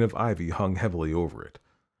screen of ivy hung heavily over it.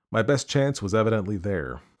 My best chance was evidently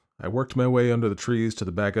there. I worked my way under the trees to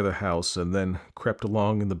the back of the house, and then crept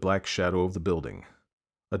along in the black shadow of the building.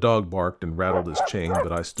 A dog barked and rattled his chain,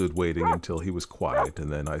 but I stood waiting until he was quiet,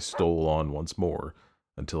 and then I stole on once more,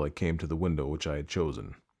 until I came to the window which I had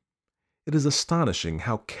chosen. It is astonishing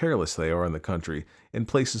how careless they are in the country, in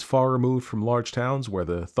places far removed from large towns, where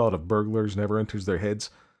the thought of burglars never enters their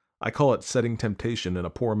heads. I call it setting temptation in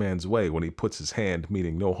a poor man's way when he puts his hand,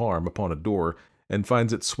 meaning no harm, upon a door, and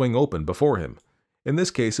finds it swing open before him. In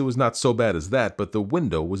this case it was not so bad as that, but the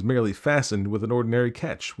window was merely fastened with an ordinary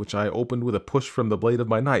catch, which I opened with a push from the blade of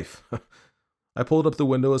my knife. I pulled up the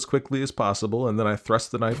window as quickly as possible, and then I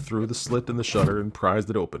thrust the knife through the slit in the shutter and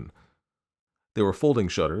prized it open. They were folding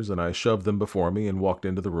shutters, and I shoved them before me and walked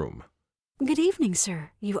into the room. "Good evening,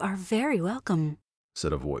 sir. You are very welcome,"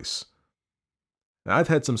 said a voice. Now, I've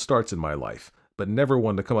had some starts in my life, but never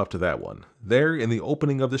one to come up to that one. There, in the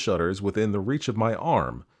opening of the shutters, within the reach of my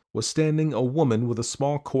arm, was standing a woman with a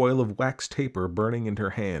small coil of wax taper burning in her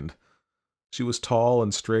hand. She was tall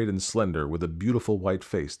and straight and slender, with a beautiful white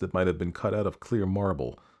face that might have been cut out of clear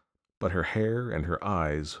marble, but her hair and her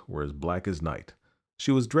eyes were as black as night.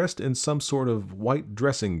 She was dressed in some sort of white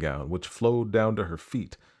dressing gown which flowed down to her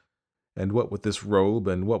feet, and what with this robe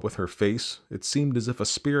and what with her face, it seemed as if a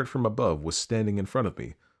spirit from above was standing in front of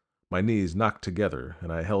me. My knees knocked together,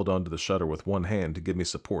 and I held onto the shutter with one hand to give me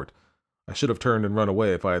support. I should have turned and run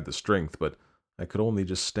away if I had the strength, but I could only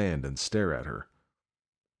just stand and stare at her.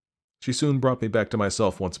 She soon brought me back to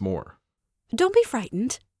myself once more. "Don't be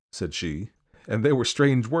frightened," said she, and they were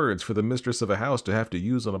strange words for the mistress of a house to have to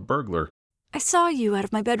use on a burglar. "I saw you out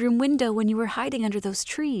of my bedroom window when you were hiding under those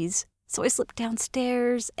trees. So I slipped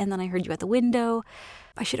downstairs, and then I heard you at the window.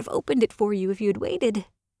 I should have opened it for you if you had waited,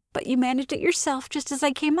 but you managed it yourself just as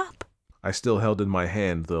I came up." I still held in my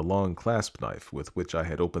hand the long clasp knife with which I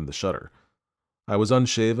had opened the shutter. I was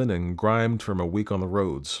unshaven and grimed from a week on the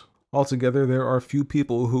roads. Altogether, there are few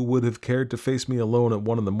people who would have cared to face me alone at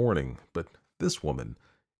 1 in the morning, but this woman,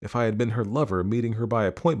 if I had been her lover meeting her by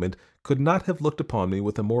appointment, could not have looked upon me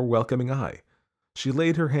with a more welcoming eye. She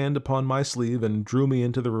laid her hand upon my sleeve and drew me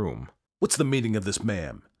into the room. "What's the meaning of this,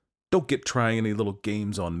 ma'am? Don't get trying any little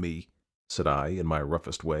games on me," said I, in my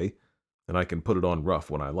roughest way, and I can put it on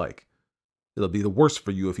rough when I like. It'll be the worse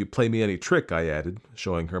for you if you play me any trick, I added,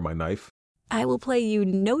 showing her my knife. I will play you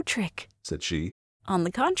no trick, said she. On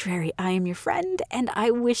the contrary, I am your friend, and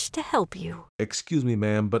I wish to help you. Excuse me,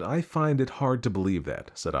 ma'am, but I find it hard to believe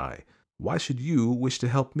that, said I. Why should you wish to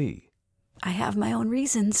help me? I have my own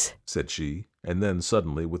reasons, said she, and then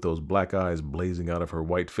suddenly, with those black eyes blazing out of her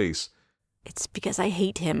white face, It's because I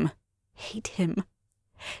hate him. Hate him.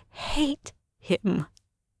 Hate him.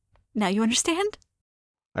 Now you understand?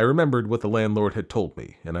 I remembered what the landlord had told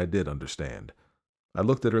me, and I did understand. I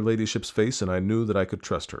looked at her ladyship's face, and I knew that I could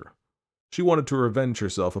trust her. She wanted to revenge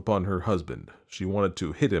herself upon her husband. She wanted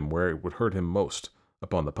to hit him where it would hurt him most,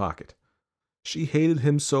 upon the pocket. She hated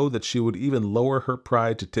him so that she would even lower her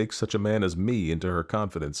pride to take such a man as me into her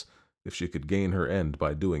confidence, if she could gain her end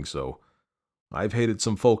by doing so. I've hated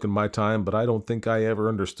some folk in my time, but I don't think I ever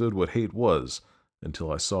understood what hate was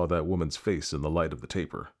until I saw that woman's face in the light of the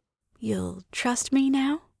taper. You'll trust me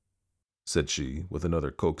now? Said she, with another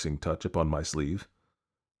coaxing touch upon my sleeve.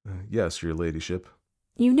 Yes, your ladyship.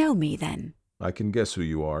 You know me, then. I can guess who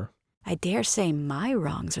you are. I dare say my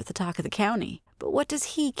wrongs are the talk of the county, but what does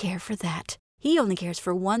he care for that? He only cares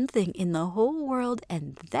for one thing in the whole world,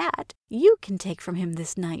 and that you can take from him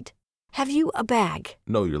this night. Have you a bag?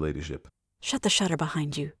 No, your ladyship. Shut the shutter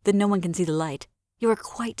behind you, then no one can see the light. You are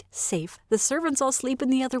quite safe. The servants all sleep in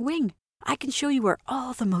the other wing. I can show you where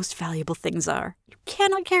all the most valuable things are. You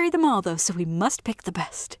cannot carry them all, though, so we must pick the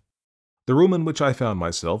best. The room in which I found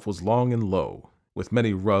myself was long and low, with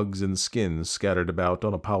many rugs and skins scattered about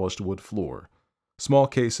on a polished wood floor. Small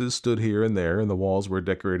cases stood here and there, and the walls were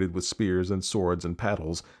decorated with spears and swords and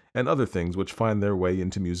paddles, and other things which find their way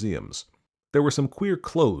into museums. There were some queer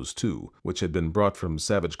clothes, too, which had been brought from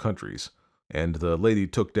savage countries, and the lady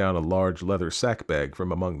took down a large leather sack-bag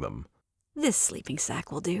from among them. This sleeping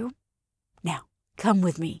sack will do. Now, come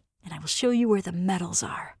with me, and I will show you where the medals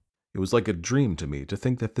are. It was like a dream to me to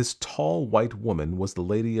think that this tall white woman was the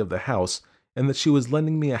lady of the house, and that she was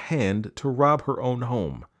lending me a hand to rob her own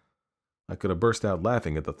home. I could have burst out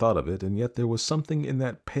laughing at the thought of it, and yet there was something in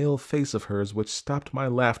that pale face of hers which stopped my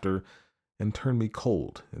laughter and turned me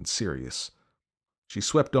cold and serious. She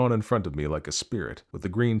swept on in front of me like a spirit, with the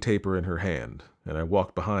green taper in her hand, and I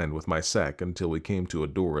walked behind with my sack until we came to a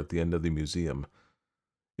door at the end of the museum.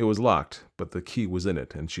 It was locked, but the key was in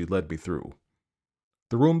it, and she led me through.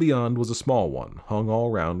 The room beyond was a small one, hung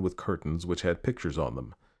all round with curtains which had pictures on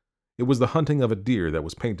them. It was the hunting of a deer that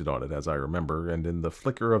was painted on it, as I remember, and in the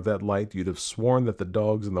flicker of that light you'd have sworn that the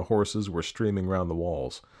dogs and the horses were streaming round the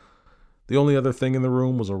walls. The only other thing in the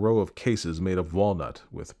room was a row of cases made of walnut,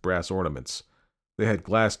 with brass ornaments. They had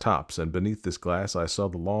glass tops, and beneath this glass I saw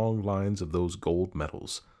the long lines of those gold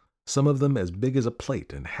medals, some of them as big as a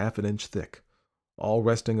plate and half an inch thick, all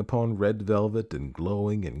resting upon red velvet and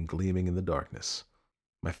glowing and gleaming in the darkness.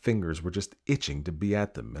 My fingers were just itching to be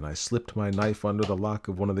at them, and I slipped my knife under the lock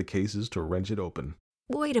of one of the cases to wrench it open.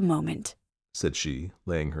 Wait a moment, said she,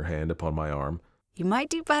 laying her hand upon my arm. You might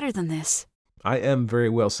do better than this. I am very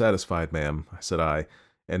well satisfied, ma'am, said I,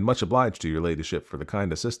 and much obliged to your ladyship for the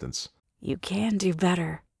kind assistance. You can do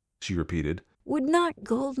better, she repeated. Would not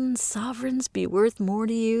golden sovereigns be worth more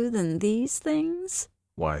to you than these things?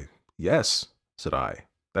 Why, yes, said I.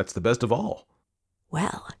 That's the best of all.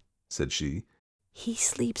 Well, said she, he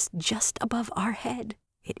sleeps just above our head.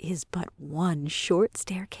 It is but one short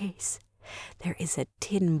staircase. There is a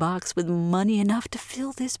tin box with money enough to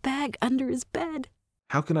fill this bag under his bed.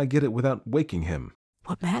 How can I get it without waking him?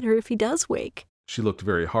 What matter if he does wake? She looked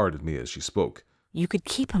very hard at me as she spoke. You could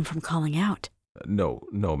keep him from calling out. No,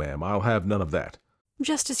 ma'am, I'll have none of that.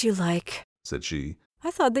 Just as you like, said she.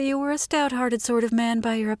 I thought that you were a stout-hearted sort of man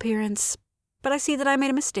by your appearance, but I see that I made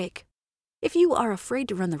a mistake. If you are afraid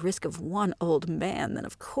to run the risk of one old man, then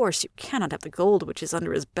of course you cannot have the gold which is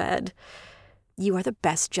under his bed. You are the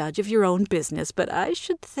best judge of your own business, but I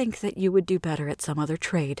should think that you would do better at some other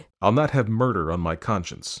trade. I'll not have murder on my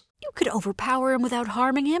conscience. You could overpower him without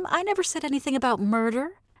harming him. I never said anything about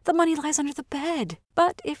murder. The money lies under the bed.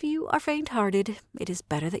 But if you are faint-hearted, it is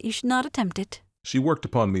better that you should not attempt it. She worked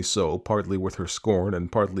upon me so, partly with her scorn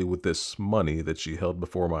and partly with this money that she held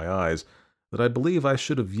before my eyes, that I believe I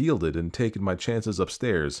should have yielded and taken my chances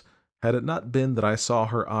upstairs, had it not been that I saw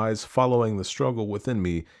her eyes following the struggle within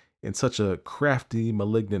me in such a crafty,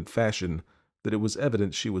 malignant fashion that it was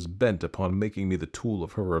evident she was bent upon making me the tool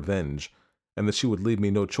of her revenge, and that she would leave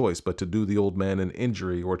me no choice but to do the old man an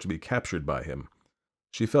injury or to be captured by him.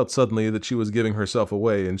 She felt suddenly that she was giving herself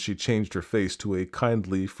away, and she changed her face to a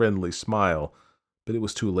kindly, friendly smile, but it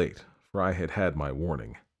was too late, for I had had my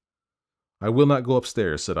warning. I will not go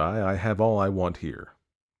upstairs, said I have all I want here.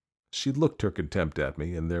 She looked her contempt at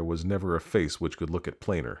me, and there was never a face which could look it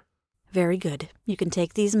plainer. Very good. You can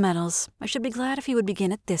take these medals. I should be glad if you would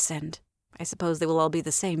begin at this end. I suppose they will all be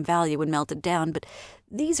the same value when melted down, but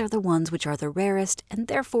these are the ones which are the rarest and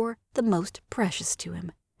therefore the most precious to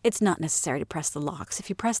him. It's not necessary to press the locks. If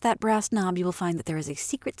you press that brass knob, you will find that there is a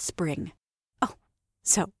secret spring. Oh,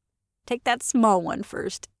 so take that small one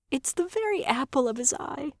first. It's the very apple of his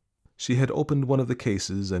eye. She had opened one of the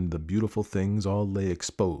cases, and the beautiful things all lay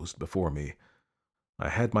exposed before me. I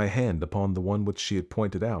had my hand upon the one which she had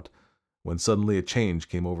pointed out, when suddenly a change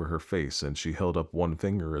came over her face, and she held up one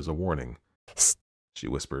finger as a warning. "Psst," she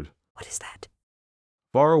whispered. "What is that?"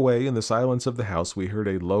 Far away in the silence of the house we heard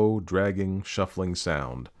a low, dragging, shuffling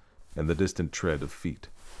sound, and the distant tread of feet.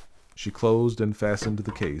 She closed and fastened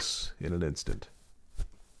the case in an instant.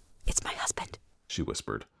 "It's my husband," she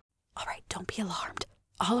whispered. "All right, don't be alarmed.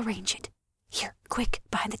 I'll arrange it. Here, quick,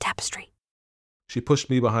 behind the tapestry." She pushed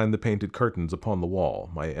me behind the painted curtains upon the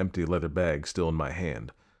wall, my empty leather bag still in my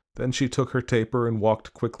hand. Then she took her taper and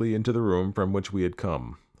walked quickly into the room from which we had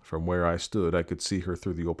come. From where I stood, I could see her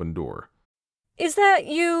through the open door. "Is that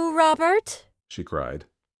you, Robert?" she cried.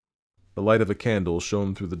 The light of a candle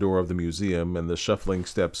shone through the door of the museum, and the shuffling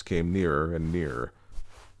steps came nearer and nearer.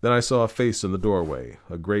 Then I saw a face in the doorway,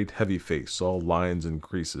 a great heavy face, all lines and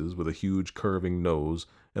creases, with a huge curving nose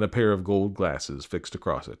and a pair of gold glasses fixed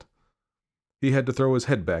across it. He had to throw his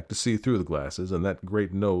head back to see through the glasses, and that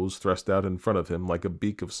great nose thrust out in front of him like a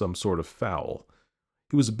beak of some sort of fowl.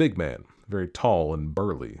 He was a big man, very tall and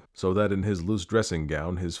burly, so that in his loose dressing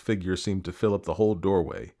gown his figure seemed to fill up the whole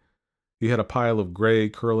doorway. He had a pile of gray,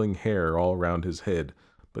 curling hair all round his head,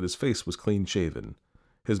 but his face was clean-shaven.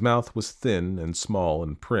 His mouth was thin and small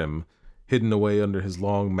and prim, hidden away under his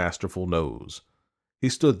long, masterful nose. He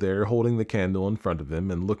stood there, holding the candle in front of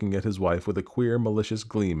him and looking at his wife with a queer, malicious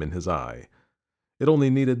gleam in his eye. It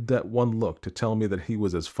only needed that one look to tell me that he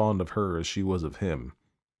was as fond of her as she was of him.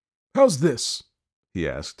 "How's this?" he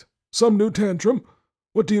asked. "Some new tantrum?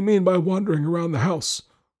 What do you mean by wandering around the house?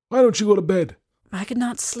 Why don't you go to bed?" "I could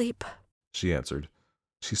not sleep," she answered.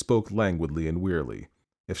 She spoke languidly and wearily.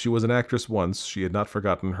 If she was an actress once, she had not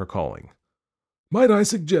forgotten her calling. "Might I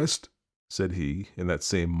suggest," said he, in that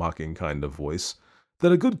same mocking kind of voice,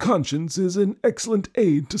 "that a good conscience is an excellent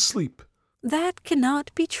aid to sleep?" "That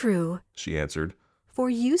cannot be true," she answered, "for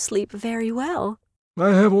you sleep very well."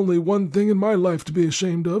 "I have only one thing in my life to be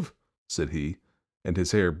ashamed of," said he, and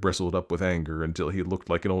his hair bristled up with anger until he looked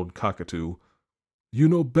like an old cockatoo. "You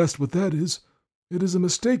know best what that is. It is a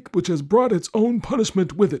mistake which has brought its own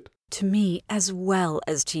punishment with it." "To me as well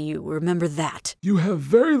as to you, remember that." "You have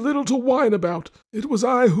very little to whine about. It was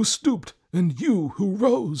I who stooped, and you who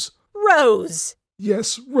rose." "Rose!"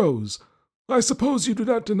 "Yes, rose. I suppose you do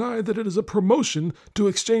not deny that it is a promotion to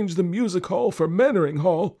exchange the music hall for Mannering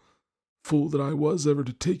Hall. Fool that I was ever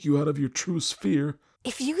to take you out of your true sphere."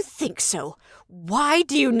 "If you think so, why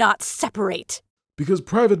do you not separate?" "Because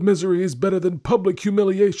private misery is better than public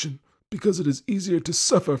humiliation. Because it is easier to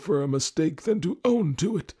suffer for a mistake than to own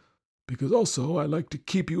to it. Because also I like to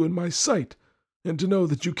keep you in my sight, and to know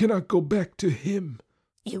that you cannot go back to him."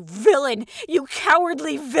 "You villain! You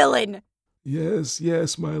cowardly villain!" Yes,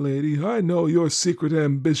 yes, my lady, I know your secret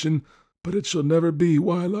ambition, but it shall never be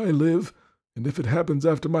while I live, and if it happens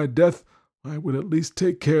after my death, I would at least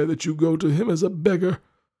take care that you go to him as a beggar.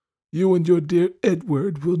 You and your dear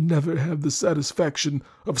Edward will never have the satisfaction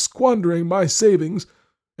of squandering my savings,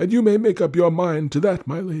 and you may make up your mind to that,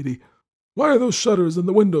 my lady. Why are those shutters and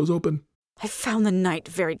the windows open?" "I found the night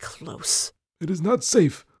very close." "It is not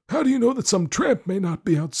safe. How do you know that some tramp may not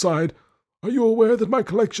be outside? Are you aware that my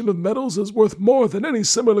collection of medals is worth more than any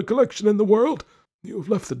similar collection in the world? You have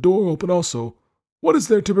left the door open also. What is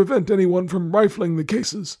there to prevent anyone from rifling the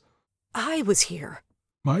cases?" "I was here."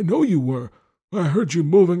 "I know you were. I heard you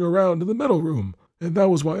moving around in the medal room, and that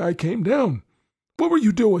was why I came down. What were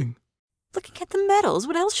you doing?" "Looking at the medals.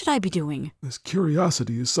 What else should I be doing?" "This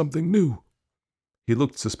curiosity is something new." He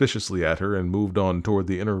looked suspiciously at her and moved on toward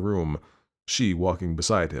the inner room, she walking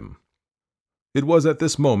beside him. It was at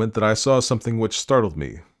this moment that I saw something which startled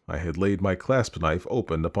me. I had laid my clasp knife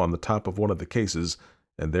open upon the top of one of the cases,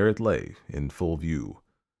 and there it lay, in full view.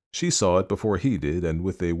 She saw it before he did, and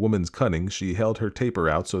with a woman's cunning she held her taper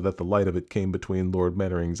out so that the light of it came between Lord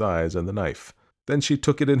Mannering's eyes and the knife. Then she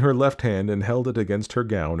took it in her left hand and held it against her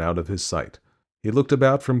gown out of his sight. He looked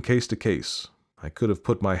about from case to case. I could have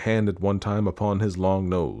put my hand at one time upon his long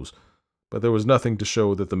nose, but there was nothing to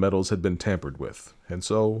show that the medals had been tampered with, and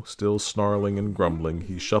so, still snarling and grumbling,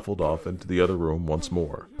 he shuffled off into the other room once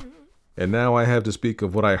more. And now I have to speak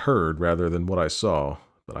of what I heard rather than what I saw,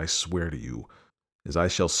 but I swear to you, as I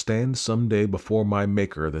shall stand some day before my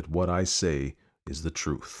Maker, that what I say is the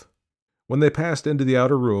truth. When they passed into the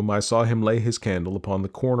outer room, I saw him lay his candle upon the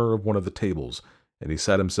corner of one of the tables, and he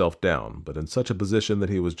sat himself down, but in such a position that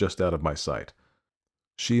he was just out of my sight.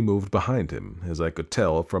 She moved behind him, as I could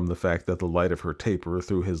tell from the fact that the light of her taper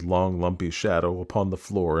threw his long, lumpy shadow upon the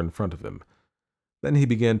floor in front of him. Then he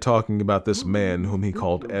began talking about this man whom he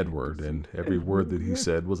called Edward, and every word that he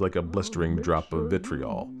said was like a blistering drop of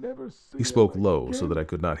vitriol. He spoke low so that I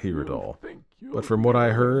could not hear it all, but from what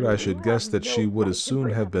I heard I should guess that she would as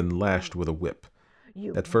soon have been lashed with a whip.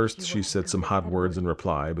 At first she said some hot words in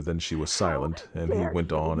reply, but then she was silent, and he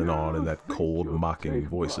went on in that cold, mocking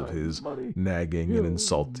voice of his, nagging and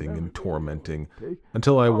insulting and tormenting,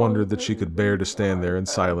 until I wondered that she could bear to stand there in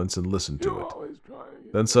silence and listen to it.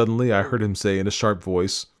 Then suddenly I heard him say in a sharp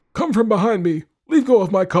voice, "Come from behind me! Leave go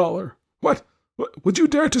of my collar! What? Would you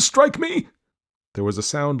dare to strike me?" There was a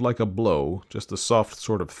sound like a blow, just a soft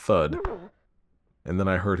sort of thud, and then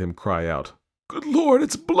I heard him cry out, "Good Lord,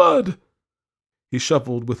 it's blood!" He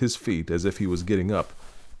shuffled with his feet as if he was getting up,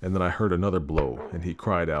 and then I heard another blow, and he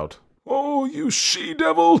cried out, "Oh, you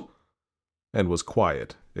she-devil!" and was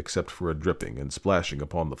quiet, except for a dripping and splashing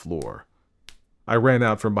upon the floor. I ran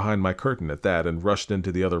out from behind my curtain at that and rushed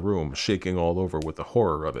into the other room, shaking all over with the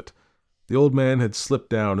horror of it. The old man had slipped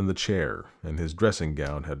down in the chair, and his dressing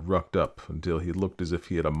gown had rucked up until he looked as if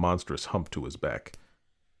he had a monstrous hump to his back.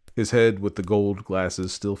 His head, with the gold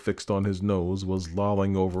glasses still fixed on his nose, was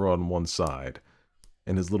lolling over on one side,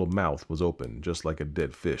 and his little mouth was open, just like a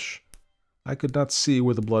dead fish. I could not see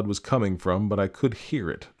where the blood was coming from, but I could hear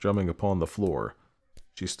it drumming upon the floor.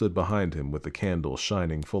 She stood behind him with the candle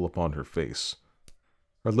shining full upon her face.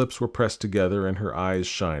 Her lips were pressed together and her eyes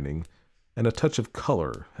shining, and a touch of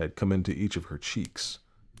color had come into each of her cheeks.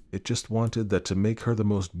 It just wanted that to make her the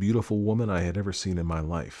most beautiful woman I had ever seen in my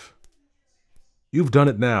life. "You've done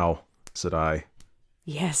it now," said I.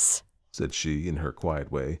 "Yes," said she in her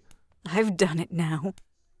quiet way. "I've done it now."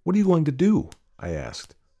 "What are you going to do?" I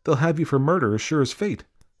asked. "They'll have you for murder as sure as fate."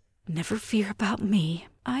 "Never fear about me.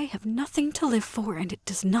 I have nothing to live for, and it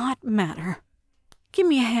does not matter. Give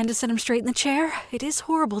me a hand to set him straight in the chair. It is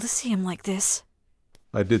horrible to see him like this."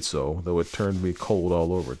 I did so, though it turned me cold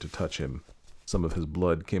all over to touch him. Some of his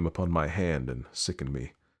blood came upon my hand and sickened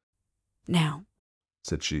me. "Now,"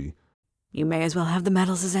 said she, "you may as well have the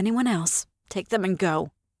medals as anyone else. Take them and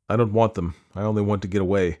go." "I don't want them. I only want to get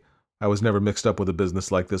away. I was never mixed up with a business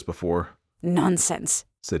like this before." "Nonsense,"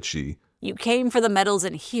 said she. "You came for the medals,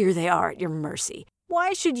 and here they are at your mercy.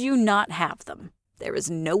 Why should you not have them? There is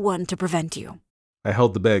no one to prevent you." I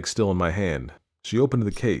held the bag still in my hand. She opened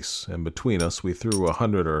the case, and between us we threw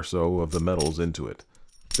 100 or so of the medals into it.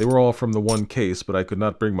 They were all from the one case, but I could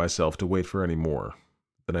not bring myself to wait for any more.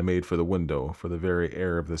 Then I made for the window, for the very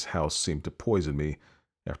air of this house seemed to poison me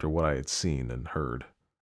after what I had seen and heard.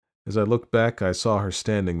 As I looked back, I saw her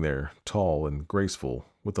standing there, tall and graceful,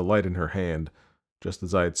 with the light in her hand, just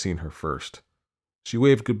as I had seen her first. She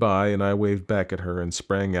waved goodbye, and I waved back at her and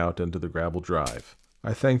sprang out into the gravel drive.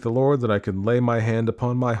 I thank the Lord that I can lay my hand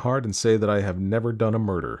upon my heart and say that I have never done a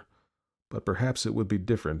murder. But perhaps it would be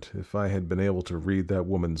different if I had been able to read that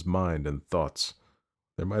woman's mind and thoughts.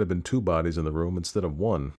 There might have been 2 bodies in the room instead of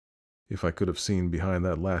 1, if I could have seen behind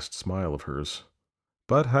that last smile of hers.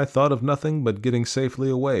 But I thought of nothing but getting safely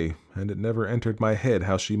away, and it never entered my head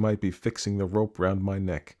how she might be fixing the rope round my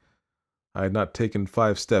neck. I had not taken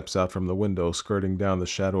 5 steps out from the window, skirting down the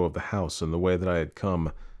shadow of the house in the way that I had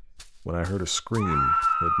come, when I heard a scream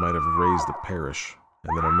that might have raised the parish,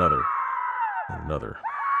 and then another, and another.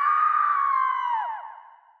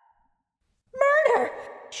 "Murder!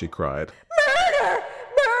 She cried, Murder!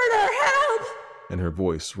 Murder! Help!" and her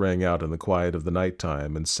voice rang out in the quiet of the night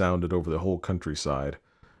time and sounded over the whole countryside.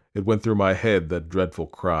 It went through my head, that dreadful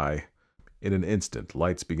cry. In an instant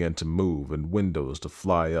lights began to move and windows to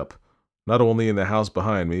fly up, not only in the house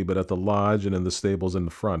behind me, but at the lodge and in the stables in the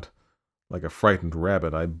front. Like a frightened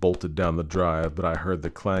rabbit, I bolted down the drive, but I heard the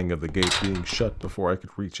clang of the gate being shut before I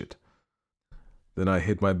could reach it. Then I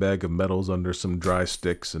hid my bag of medals under some dry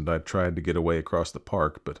sticks, and I tried to get away across the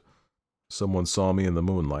park, but someone saw me in the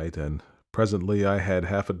moonlight, and presently I had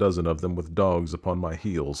 6 of them with dogs upon my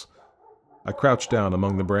heels. I crouched down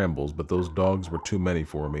among the brambles, but those dogs were too many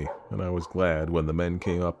for me, and I was glad when the men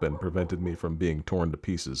came up and prevented me from being torn to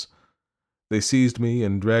pieces. They seized me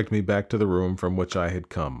and dragged me back to the room from which I had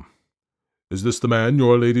come. "Is this the man,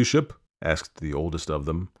 your ladyship?" asked the oldest of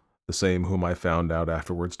them, the same whom I found out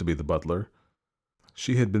afterwards to be the butler.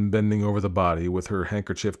 She had been bending over the body with her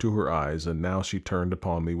handkerchief to her eyes, and now she turned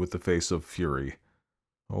upon me with the face of fury.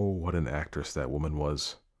 Oh, what an actress that woman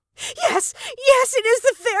was! "Yes, yes, it is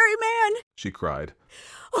the ferryman!" she cried.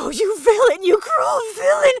 "Oh, you villain, you cruel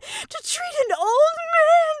villain, to treat an old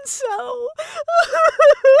man so!"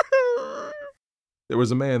 There was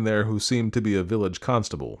a man there who seemed to be a village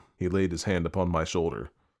constable. He laid his hand upon my shoulder.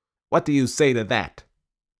 "What do you say to that?"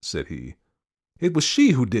 said he. "It was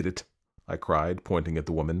she who did it," I cried, pointing at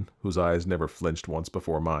the woman, whose eyes never flinched once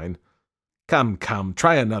before mine. "Come, come,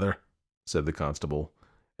 try another," said the constable,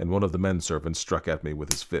 and one of the men servants struck at me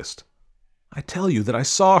with his fist. "I tell you that I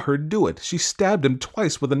saw her do it. She stabbed him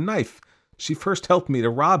twice with a knife. She first helped me to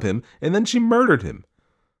rob him, and then she murdered him."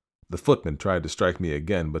 The footman tried to strike me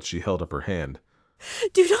again, but she held up her hand.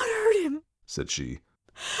 "Do not hurt him," said she.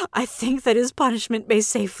 "I think that his punishment may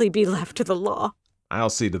safely be left to the law."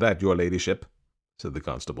 "I'll see to that, your ladyship," said the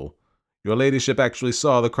constable. "Your ladyship actually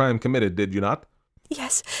saw the crime committed, did you not?"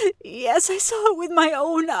 Yes, I saw it with my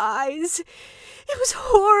own eyes. It was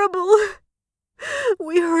horrible.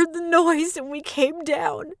 We heard the noise and we came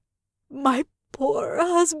down. My poor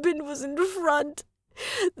husband was in front.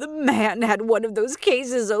 The man had one of those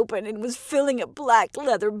cases open and was filling a black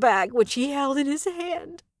leather bag which he held in his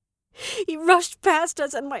hand. He rushed past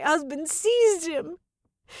us and my husband seized him.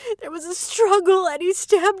 There was a struggle and he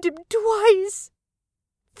stabbed him twice.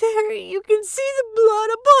 There you can see the blood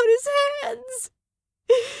upon his hands.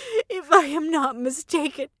 If I am not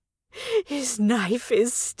mistaken, his knife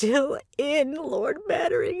is still in Lord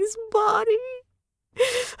Mannering's body.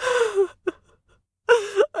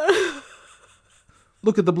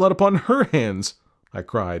 "Look at the blood upon her hands," I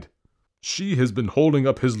cried. "She has been holding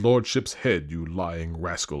up his lordship's head, you lying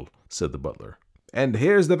rascal," said the butler. "And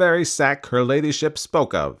here's the very sack her ladyship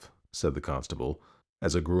spoke of," said the constable,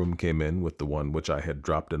 as a groom came in with the one which I had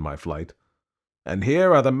dropped in my flight. "And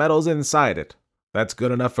here are the medals inside it. That's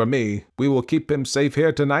good enough for me. We will keep him safe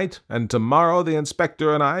here tonight, and tomorrow the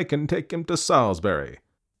inspector and I can take him to Salisbury."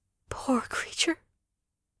 Poor creature.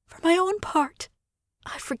 For my own part,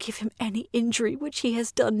 I forgive him any injury which he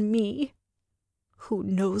has done me. Who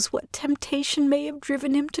knows what temptation may have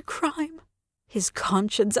driven him to crime? His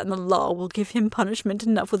conscience and the law will give him punishment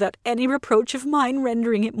enough without any reproach of mine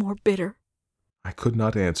rendering it more bitter. I could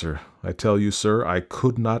not answer. I tell you, sir, I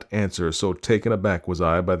could not answer, so taken aback was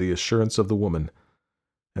I by the assurance of the woman.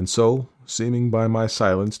 And so, seeming by my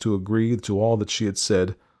silence to agree to all that she had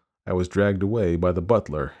said, I was dragged away by the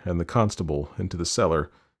butler and the constable into the cellar,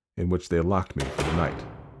 in which they locked me for the night.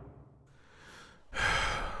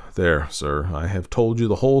 There, sir, I have told you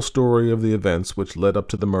the whole story of the events which led up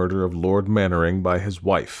to the murder of Lord Mannering by his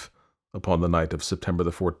wife upon the night of September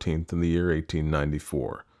the 14th in the year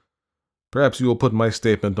 1894. Perhaps you will put my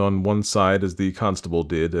statement on one side as the constable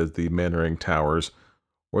did at the Mannering Towers,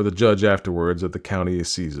 or the judge afterwards at the county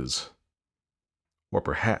assizes. Or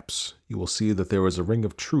perhaps you will see that there is a ring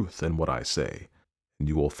of truth in what I say, and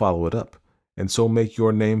you will follow it up, and so make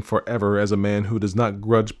your name forever as a man who does not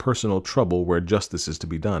grudge personal trouble where justice is to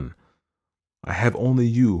be done. I have only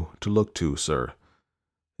you to look to, sir,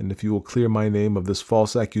 and if you will clear my name of this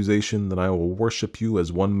false accusation, then I will worship you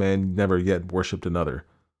as one man never yet worshipped another.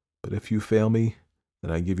 But if you fail me,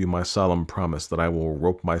 then I give you my solemn promise that I will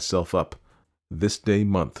rope myself up this day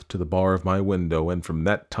month to the bar of my window, and from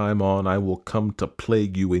that time on I will come to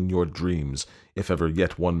plague you in your dreams, if ever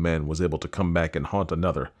yet one man was able to come back and haunt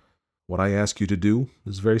another. What I ask you to do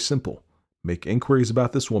is very simple. Make inquiries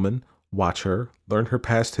about this woman, watch her, learn her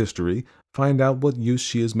past history, find out what use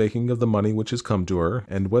she is making of the money which has come to her,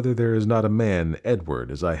 and whether there is not a man,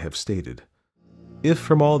 Edward, as I have stated. If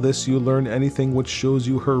from all this you learn anything which shows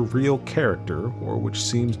you her real character, or which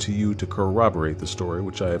seems to you to corroborate the story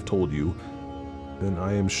which I have told you, then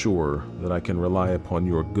I am sure that I can rely upon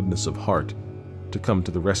your goodness of heart to come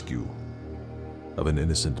to the rescue of an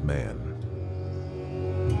innocent man.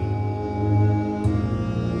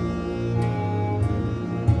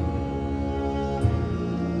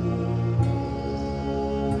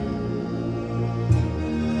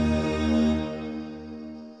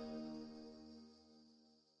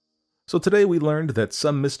 So today we learned that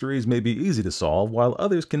some mysteries may be easy to solve, while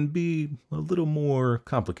others can be a little more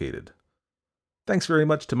complicated. Thanks very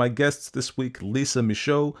much to my guests this week, Lisa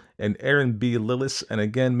Michaud and Aaron B. Lillis, and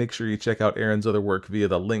again, make sure you check out Aaron's other work via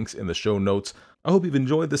the links in the show notes. I hope you've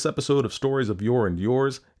enjoyed this episode of Stories of Yore and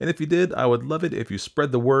Yours, and if you did, I would love it if you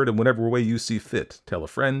spread the word in whatever way you see fit. Tell a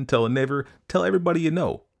friend, tell a neighbor, tell everybody you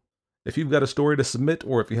know. If you've got a story to submit,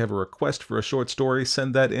 or if you have a request for a short story,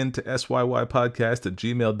 send that in to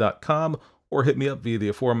syypodcast@gmail.com, or hit me up via the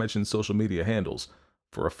aforementioned social media handles.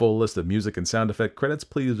 For a full list of music and sound effect credits,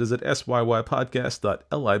 please visit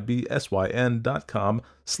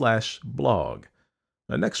syypodcast.libsyn.com/blog.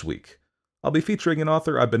 Now, next week, I'll be featuring an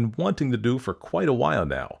author I've been wanting to do for quite a while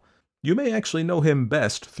now. You may actually know him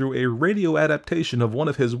best through a radio adaptation of one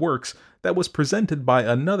of his works that was presented by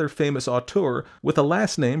another famous auteur with a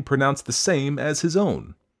last name pronounced the same as his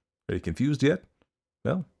own. Are you confused yet?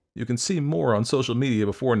 Well, you can see more on social media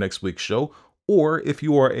before next week's show, or if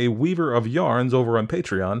you are a weaver of yarns over on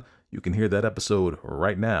Patreon, you can hear that episode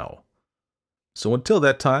right now. So until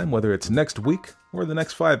that time, whether it's next week or the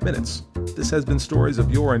next 5 minutes, this has been Stories of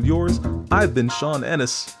Yore and Yours. I've been Sean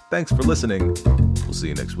Ennis. Thanks for listening. We'll see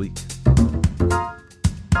you next week.